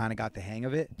time, and I kind of got the hang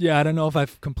of it. Yeah, I don't know if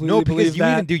I've completely No, because believe you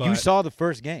that. even, dude, you but- saw the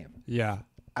first game. Yeah.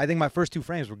 I think my first two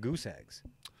frames were goose eggs.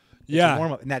 Yeah.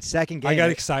 Warm up. In that second game, I got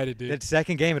excited, dude. That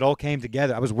second game, it all came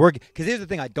together. I was working because here's the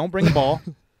thing: I don't bring a ball,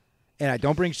 and I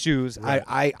don't bring shoes. Right.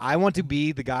 I want to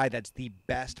be the guy that's the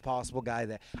best possible guy.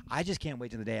 That I just can't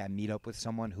wait till the day I meet up with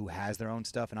someone who has their own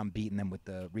stuff, and I'm beating them with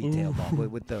the retail ball,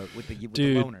 with the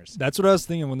Dude, loaners. that's what I was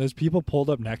thinking when those people pulled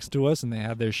up next to us and they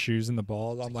had their shoes in the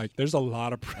balls. I'm like, there's a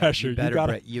lot of pressure. You better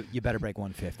gotta break, you better break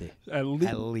 150 at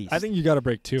least. at least. I think you got to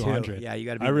break 200. Yeah, you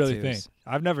got to be. I in the really twos. think.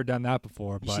 I've never done that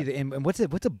before, You but see, and what's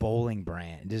a bowling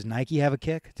brand? Does Nike have a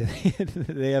kick? Do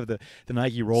they have the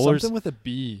Nike rollers? something with a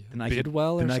B, The Nike-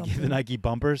 Bidwell or the Nike, something. the Nike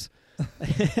bumpers.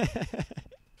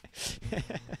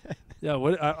 Yeah,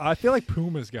 what I feel like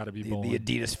Puma's got to be the bowling.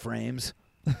 Adidas frames.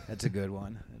 That's a good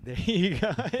one. There you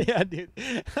go. Yeah, dude.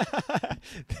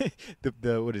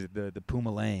 the what is it? The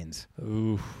Puma lanes.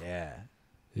 Ooh, Yeah.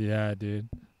 yeah, dude.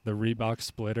 The Reebok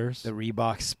splitters. The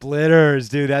Reebok splitters,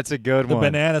 dude. That's a good The one.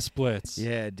 banana splits.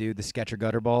 Yeah, dude. The Sketcher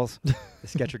gutter balls. The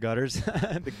Sketcher gutters. the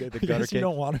I gutter guess kick. you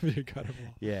don't want to be a gutter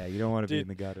ball. Yeah, you don't want to be Dude, in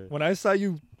the gutter. When I saw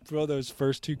you throw those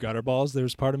first two gutter balls, there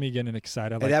was part of me getting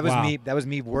excited. And Like, that was wow. me. That was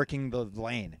me working the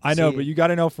lane. I know, See? but you got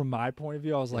to know from my point of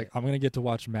view, I was like, I'm going to get to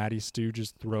watch Matty Stew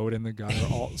just throw it in the gutter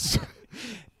all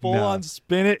full No. on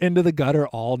spin it into the gutter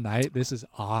all night. This is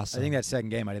awesome. I think that second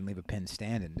game I didn't leave a pin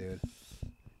standing, dude.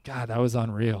 God, that was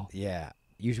unreal. Yeah.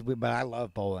 Usually, but I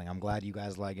love bowling. I'm glad you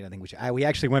guys like it. I think we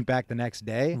actually went back the next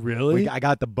day. Really? I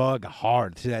got the bug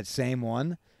hard to that same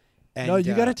one. And, No,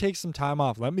 you got to take some time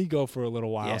off. Let me go for a little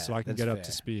while yeah, so I can that's get up fair.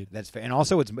 to speed. That's fair. And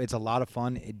also, it's a lot of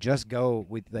fun. It just go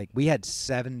with we had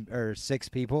 7 or 6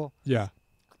 people. Yeah.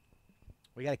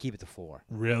 We got to keep it to 4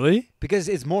 Really? because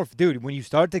it's more, dude. When you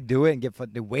start to do it and get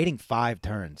waiting 5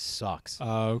 turns sucks.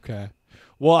 Oh, okay.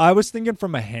 Well, I was thinking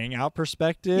from a hangout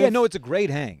perspective. Yeah, no, it's a great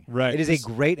hang. Right. It is a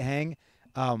great hang.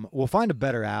 We'll find a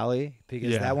better alley because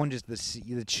Yeah. that one just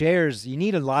the chairs. You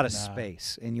need a lot of Nah.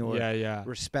 space in your Yeah, yeah.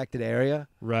 respected area.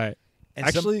 Right. And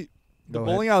Actually, The Go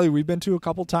bowling alley we've been to a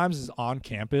couple times is on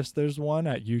campus. There's one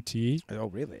at UT. Oh,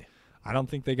 really? I don't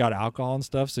think they got alcohol and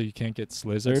stuff, so you can't get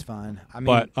slizzard. That's fine. I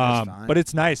mean, that's fine. But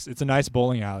it's nice. It's a nice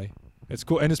bowling alley. It's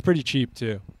cool, and it's pretty cheap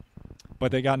too.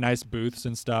 But they got nice booths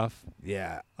and stuff.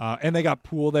 Yeah. And they got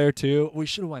pool there too. We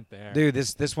should have went there. Dude,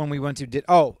 this one we went to did.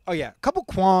 Oh yeah, a couple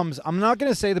qualms. I'm not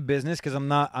gonna say the business because I'm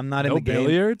not in No the game.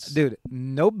 billiards? Dude.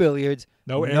 No billiards.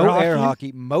 No air hockey?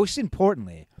 hockey. Most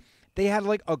importantly, they had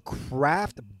like a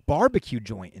craft barbecue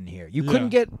joint in here. You couldn't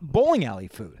get bowling alley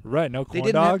food. Right, no They corn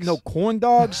didn't dogs. have no corn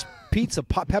dogs,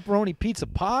 pepperoni pizza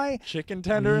pie, chicken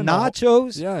tender, and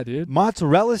nachos, yeah, dude.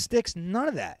 mozzarella sticks. None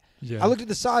of that. Yeah. I looked at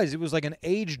the size. It was like an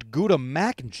aged Gouda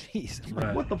mac and cheese. I'm like,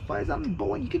 Right. what the fuck is that in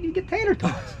bowling? You get tater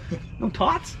tots. No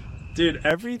tots. Dude,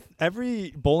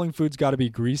 every bowling food's got to be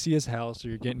greasy as hell, so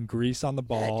you're getting grease on the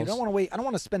balls. Yeah, dude, I don't want to wait. I don't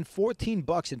want to spend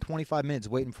 $14 in 25 minutes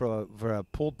waiting for a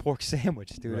pulled pork sandwich,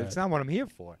 dude. Right. That's not what I'm here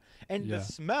for. And Yeah. the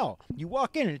smell. You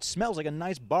walk in and it smells like a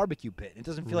nice barbecue pit. It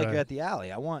doesn't feel like Right. you're at the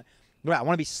alley. I want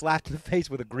to be slapped in the face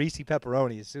with a greasy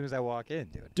pepperoni as soon as I walk in,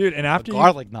 dude. Dude, and after a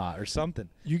garlic knot or something.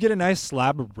 you get a nice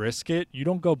slab of brisket, you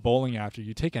don't go bowling after.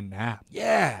 You take a nap.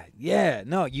 Yeah.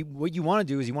 No, what you want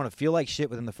to do is you want to feel like shit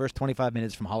within the first 25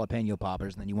 minutes from jalapeno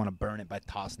poppers, and then you want to burn it by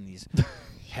tossing these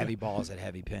heavy balls at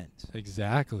heavy pins.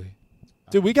 Exactly.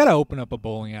 Dude, we got to open up a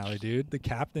bowling alley, dude. The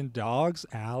Captain Dogs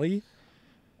Alley.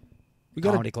 We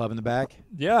got Comedy club in the back.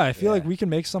 Yeah, I feel like Yeah. we can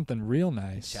make something real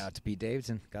nice. Shout out to Pete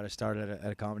Davidson. Got to start at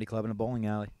a comedy club in a bowling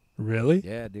alley. Really?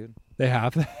 Yeah, dude. They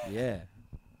have that? Yeah.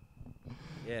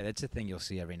 Yeah, that's a thing you'll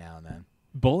see every now and then.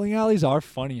 Bowling alleys are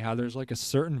funny how there's like a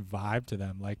certain vibe to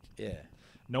them. Like Yeah.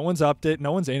 no one's upped it,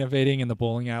 no one's innovating in the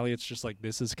bowling alley. It's just like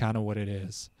this is kind of what it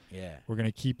is. Yeah. We're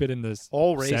gonna keep it in the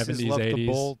All races 70s, love 80s. to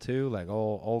bowl too. Like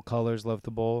all colors love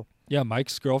to bowl. Yeah,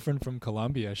 Mike's girlfriend from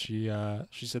Colombia. She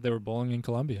said they were bowling in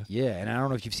Colombia. Yeah, and I don't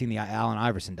know if you've seen the Allen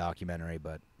Iverson documentary,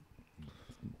 but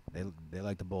they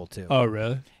like to bowl too. Oh,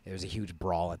 really? There was a huge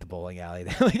brawl at the bowling alley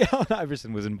that like Allen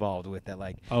Iverson was involved with. That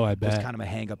like Oh, I was bet. kind of a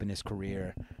hang up in his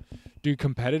career. Dude,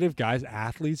 competitive guys,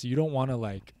 athletes, you don't want to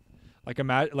like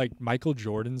imagine like Michael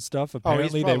Jordan stuff.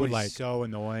 Apparently they would like. so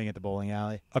annoying at the bowling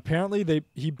alley. Apparently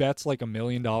he bets like $1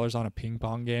 million on a ping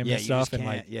pong game Yeah, and you stuff, just and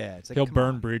can't. like Yeah, it's like he'll come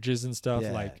burn on. bridges and stuff.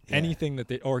 Yeah, like yeah. anything that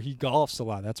or he golfs a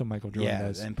lot. That's what Michael Jordan Yeah,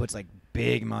 does. and puts like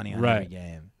big money on Right. every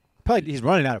game. Probably he's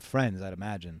running out of friends, I'd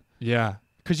imagine. Yeah,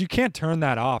 because you can't turn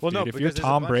that off, dude. If you're because there's a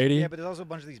Tom bunch- Brady, Yeah, but there's also a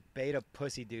bunch of these beta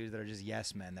pussy dudes that are just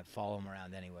yes men that follow him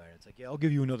around anywhere. It's like, yeah, I'll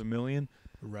give you another $1 million.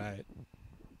 right?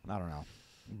 I don't know.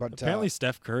 But Apparently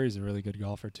Steph Curry's a really good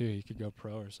golfer too. He could go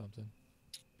pro or something.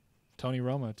 Tony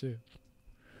Romo too.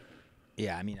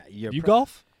 yeah, I mean, You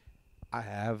golf? I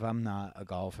have. I'm not a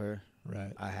golfer.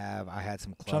 Right. I had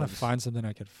some clubs. Trying to find something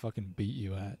I could fucking beat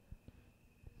you at.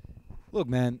 Look,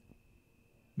 man.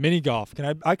 Mini golf.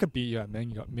 I could beat you at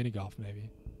mini golf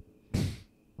maybe.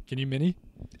 Can you mini?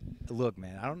 Look,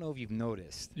 man. I don't know if you've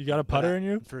noticed. You got a but putter in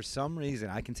you? For some reason,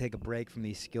 I can take a break from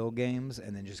these skill games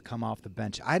and then just come off the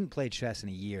bench. I hadn't played chess in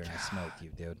a year, and I smoked you,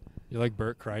 dude. You're like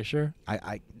Bert Kreischer?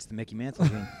 It's the Mickey Mantle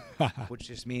game, which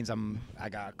just means I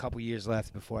got a couple years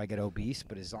left before I get obese.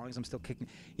 But as long as I'm still kicking,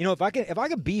 if I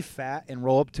could be fat and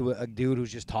roll up to a dude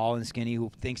who's just tall and skinny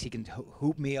who thinks he can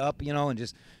hoop me up, and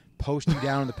just post you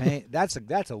down in the paint, that's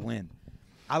a win.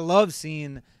 I love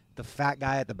seeing the fat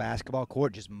guy at the basketball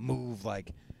court just move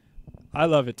like. I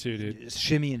love it too, dude. Just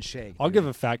shimmy and shake. I'll dude. give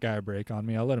a fat guy a break on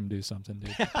me. I'll let him do something,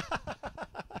 dude.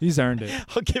 He's earned it.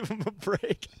 I'll give him a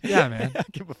break. Yeah, man. I'll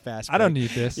give him a fast break. I don't need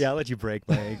this. Yeah, I'll let you break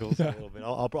my ankles a little bit.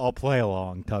 I'll play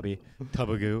along,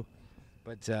 Tubbagoo.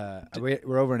 But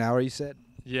we're over an hour, you said?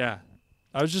 Yeah.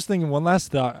 I was just thinking one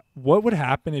last thought. What would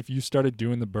happen if you started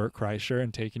doing the Bert Kreischer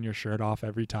and taking your shirt off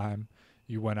every time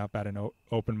you went up at an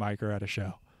open mic or at a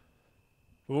show?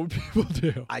 What would people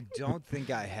do? I don't think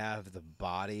I have the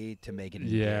body to make it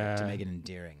Yeah. to make it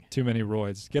endearing. Too many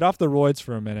roids. Get off the roids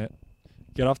for a minute.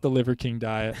 Get off the Liver King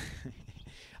diet.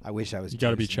 I wish I was. You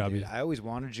gotta be juicing, chubby. dude. I always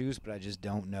wanted juice, but I just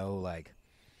don't know. Like,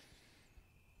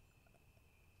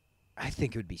 I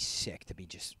think it would be sick to be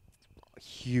just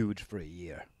huge for a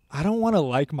year. I don't want to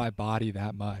like my body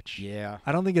that much. Yeah.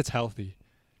 I don't think it's healthy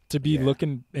to be Yeah.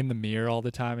 looking in the mirror all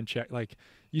the time and check. Like,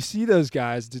 you see those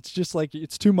guys, it's just like,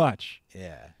 it's too much.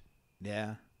 Yeah.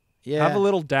 Yeah. Yeah. Have a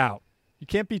little doubt. You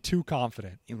can't be too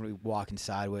confident You know, walking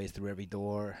sideways through every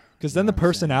door. because You then know the what I'm saying?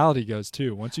 personality goes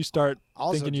too. Once you start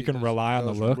Also, thinking you dude, can those- rely on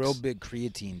the those looks. Real big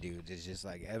creatine dudes. It's just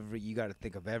like you got to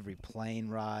think of every plane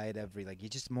ride,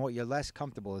 you're less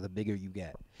comfortable the bigger you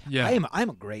get. Yeah. I'm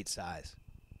a great size.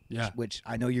 Yeah. Which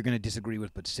I know you're going to disagree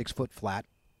with, but 6 foot flat.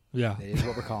 Yeah. That is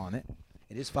what we're calling it.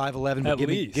 It is 5'11", At but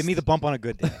least. give me the bump on a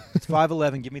good day. It's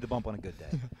 5'11", give me the bump on a good day.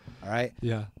 All right?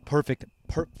 Yeah. Perfect.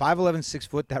 5'11", 6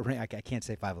 foot. That range. I can't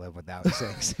say 5'11" without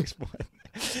saying 6 foot.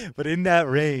 But in that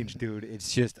range, dude,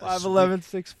 it's just 5'11",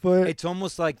 6 foot. It's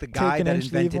almost like the guy Take an that inch,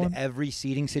 leave invented one. every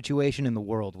seating situation in the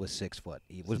world was 6 foot.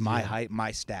 It was my Yeah. height,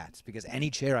 my stats. Because any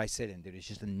chair I sit in, dude, it's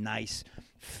just a nice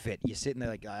fit. You sit in there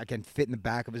like I can fit in the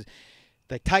back of his,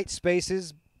 like tight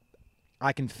spaces.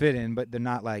 I can fit in, but they're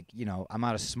not like, I'm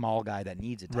not a small guy that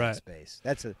needs a tight Right. space.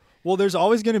 That's a Well, there's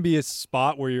always going to be a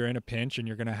spot where you're in a pinch and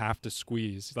you're going to have to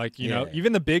squeeze. Like, you know, Yeah.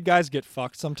 even the big guys get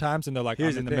fucked sometimes and they're like,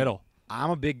 Here's I'm in the the thing. middle. I'm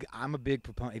a big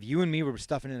proponent. If you and me were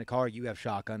stuffing in a car, you have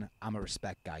shotgun. I'm a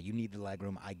respect guy. You need the leg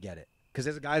room. I get it. Because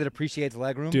as a guy that appreciates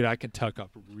leg room, Dude, I can tuck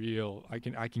up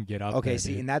I can get up okay, there,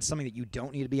 see, dude. and that's something that you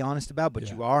don't need to be honest about, but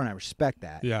Yeah. you are, and I respect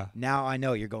that. Yeah. Now I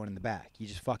know you're going in the back. You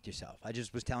just fucked yourself. I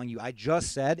just was telling you. I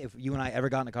just said if you and I ever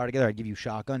got in a car together, I'd give you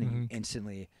shotgun, and you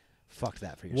instantly fucked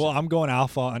that for yourself. Well, I'm going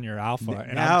alpha on your alpha,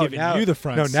 and now, I'm giving you the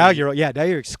front No, seat. now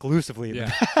you're exclusively in Yeah.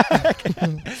 the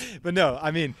back. But no,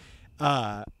 I mean,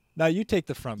 Now you take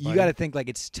the front, you buddy. got to think like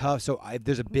it's tough. So if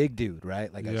there's a big dude,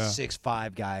 right? Like a Yeah.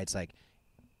 6'5" guy. It's like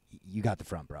you got the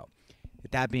front, bro.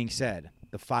 With that being said,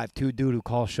 the 5'2" dude who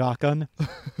calls shotgun,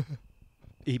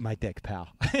 eat my dick, pal.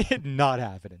 Not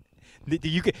happening. If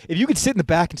you could sit in the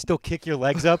back and still kick your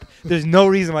legs up, there's no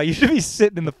reason why you should be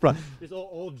sitting in the front. This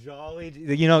old jolly,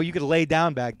 you could lay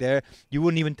down back there. You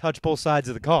wouldn't even touch both sides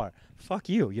of the car. Fuck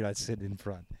you. You're not sitting in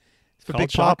front. It's for called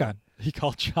Big Papa. shotgun. He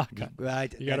called shotgun.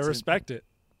 Right. You got to respect it.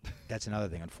 That's another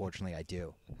thing. Unfortunately, I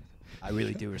do. I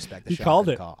really do respect the He shotgun called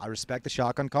it. call. I respect the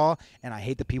shotgun call, and I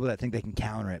hate the people that think they can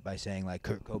counter it by saying like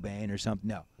Kurt Cobain or something.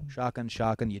 No,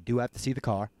 shotgun. You do have to see the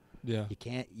car. Yeah.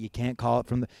 You can't call it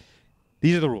from the.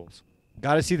 These are the rules.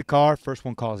 Got to see the car. First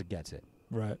one calls it gets it.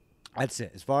 Right. That's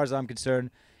it. As far as I'm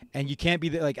concerned. And you can't be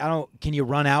like Can you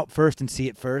run out first and see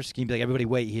it first? Can you be like everybody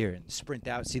wait here and sprint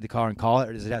out, see the car and call it,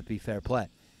 or does it have to be fair play?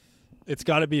 It's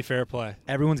got to be fair play.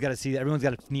 Everyone's got to see. Everyone's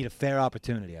got to need a fair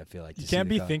opportunity. I feel like You to see can't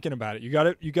the be car. thinking about it. You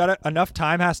got to. Enough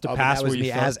time has to Oh, but pass that was where you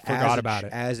me as forgot a about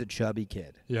it. as a chubby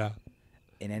kid. Yeah.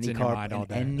 In It's any in your car, mind all in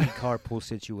day. any carpool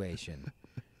situation,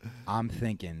 I'm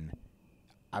thinking,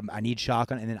 I need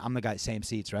shotgun, and then I'm the guy. Same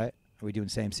seats, right? Are we doing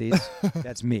same seats?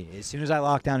 That's me. As soon as I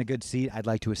lock down a good seat, I'd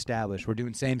like to establish we're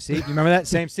doing same seat. You remember that?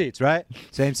 Same seats, right?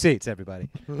 Same seats, everybody.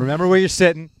 Remember where you're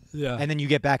sitting, Yeah. and then you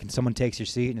get back and someone takes your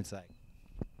seat, and it's like,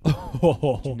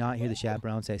 did you not hear the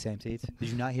chaperone say same seats? Did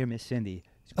you not hear Miss Cindy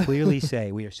clearly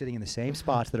say we are sitting in the same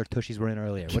spots that our tushies were in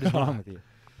earlier? What is wrong with you?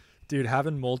 Dude,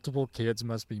 having multiple kids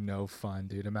must be no fun,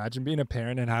 dude. Imagine being a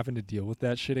parent and having to deal with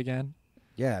that shit again.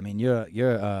 Yeah, I mean you're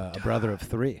a brother of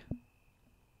 3,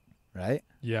 right?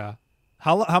 Yeah.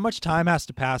 How much time has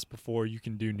to pass before you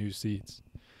can do new seats?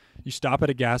 You stop at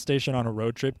a gas station on a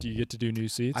road trip, do you get to do new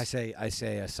seats? I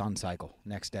say a sun cycle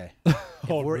next day.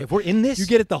 Oh, If we're in this, you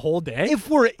get it the whole day? If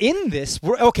we're in this,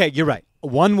 we're okay. You're right.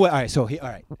 One way. All right. So all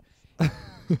right. All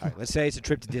right. Let's say it's a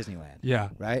trip to Disneyland. Yeah.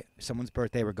 Right. Someone's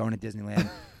birthday. We're going to Disneyland.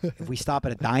 If we stop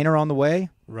at a diner on the way,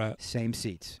 Right. same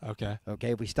seats. Okay.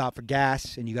 Okay. If we stop for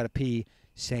gas and you got to pee,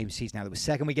 same seats. Now the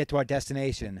second we get to our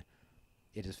destination,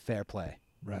 it is fair play.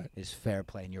 Right. It is fair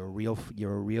play, and you're a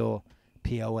real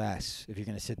POS if you're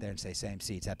going to sit there and say same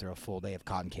seats after a full day of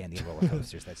cotton candy and roller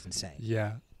coasters. That's insane.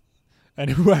 Yeah. And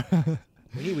whoever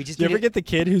We just Do you need ever it- get the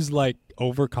kid who's like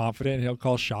overconfident and he'll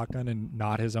call shotgun and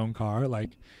not his own car?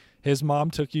 Like his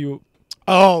mom took you.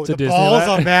 Oh, to the balls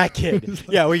Disneyland. on that kid.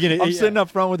 Yeah, we're gonna. I'm sitting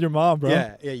up front with your mom, bro.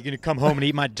 Yeah, you're gonna come home and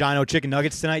eat my Gino chicken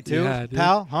nuggets tonight too, Yeah, dude.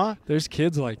 pal? Huh? There's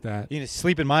kids like that. You gonna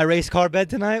sleep in my race car bed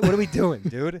tonight? What are we doing,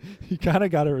 dude? You kind of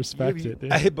got to respect it,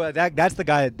 dude. But that's the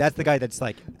guy. That's the guy that's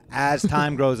like, as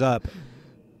time grows up,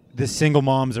 the single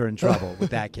moms are in trouble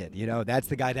with that kid. You know, that's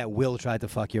the guy that will try to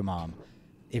fuck your mom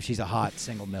if she's a hot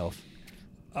single milf.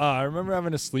 I remember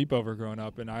having a sleepover growing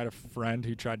up, and I had a friend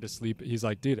who tried to sleep. He's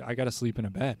like, dude, I got to sleep in a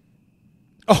bed.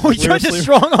 Oh, he tried to sleep-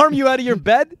 strong arm you out of your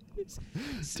bed?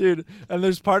 Dude, and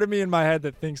there's part of me in my head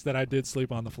that thinks that I did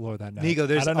sleep on the floor that night. Nico,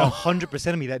 there's I don't know.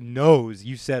 100% of me that knows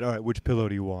you said, all right, which pillow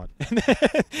do you want?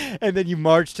 And then you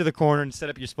marched to the corner and set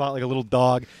up your spot like a little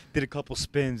dog, did a couple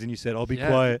spins, and you said, I'll be Yeah,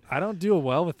 quiet. I don't deal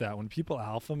well with that. When people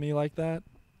alpha me like that.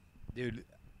 Dude,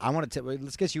 I want to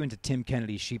let's get you into Tim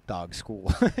Kennedy's sheepdog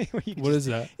school. What is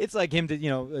that? It's like him,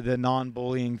 the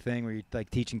non-bullying thing where you're like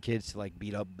teaching kids to like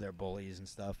beat up their bullies and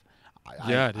stuff.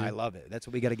 Yeah, I dude. love it. That's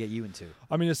what we got to get you into.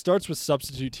 I mean, it starts with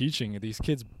substitute teaching. These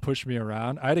kids push me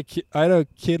around. I had a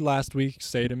kid last week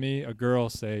say to me, a girl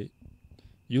say,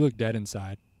 "You look dead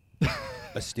inside."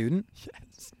 A student?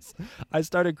 Yes. I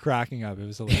started cracking up. It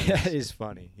was hilarious. Yeah, it is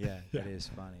funny. Yeah, Yeah. it is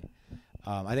funny.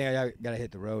 I think I got to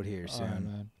hit the road here All right,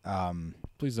 soon. man.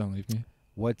 Please don't leave me.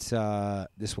 What's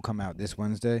this will come out this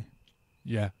Wednesday?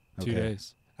 Yeah, 2 Okay.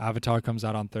 days. Avatar comes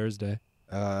out on Thursday.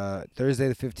 Thursday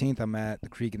the 15th, I'm at the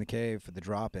Creek in the Cave for the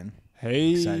drop-in.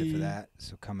 Hey. Excited for that.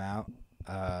 So come out.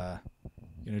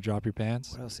 You gonna drop your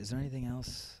pants? What else? Is there anything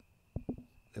else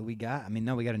that we got? I mean,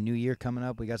 no, we got a new year coming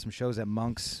up. We got some shows at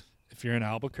Monk's. If you're in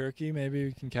Albuquerque, maybe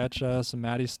we can catch some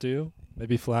Matty Stew.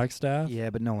 Maybe Flagstaff.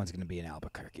 Yeah, but no one's going to be in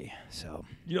Albuquerque. So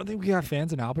You don't think we got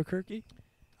fans in Albuquerque?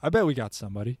 I bet we got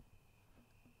somebody.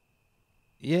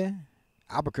 yeah,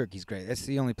 Albuquerque's great. That's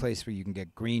the only place where you can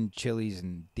get green chilies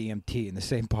and DMT in the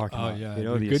same parking Oh lot. yeah, you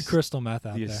know, the good crystal meth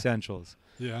out the there. essentials.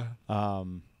 Yeah.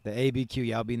 The ABQ.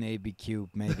 Yeah, I'll be in the ABQ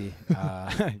maybe. Yeah,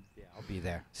 I'll be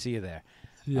there. See you there.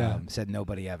 Yeah. Said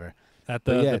nobody ever. At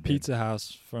but the, yeah, the dude. pizza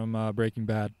house from Breaking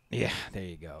Bad. Yeah, there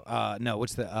you go. No,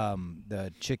 what's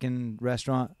the chicken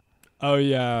restaurant? Oh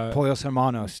yeah. Pollos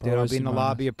Hermanos. Dude, I'll Pollos be in the Hermanos.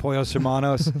 lobby of Pollos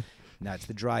Hermanos. No, it's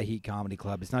the Dry Heat Comedy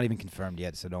Club. It's not even confirmed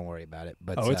yet, so don't worry about it.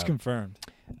 But It's confirmed.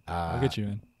 I'll get you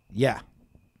in. Yeah,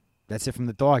 that's it from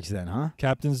the dogs then, huh?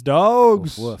 Captain's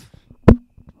Dogs. Woof,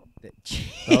 That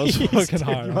was Jeez, fucking dude,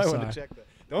 hard. You I'm might want sorry. to check that.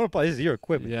 Don't apologize. This is your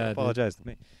equipment. Yeah, Don't dude. apologize to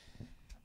me.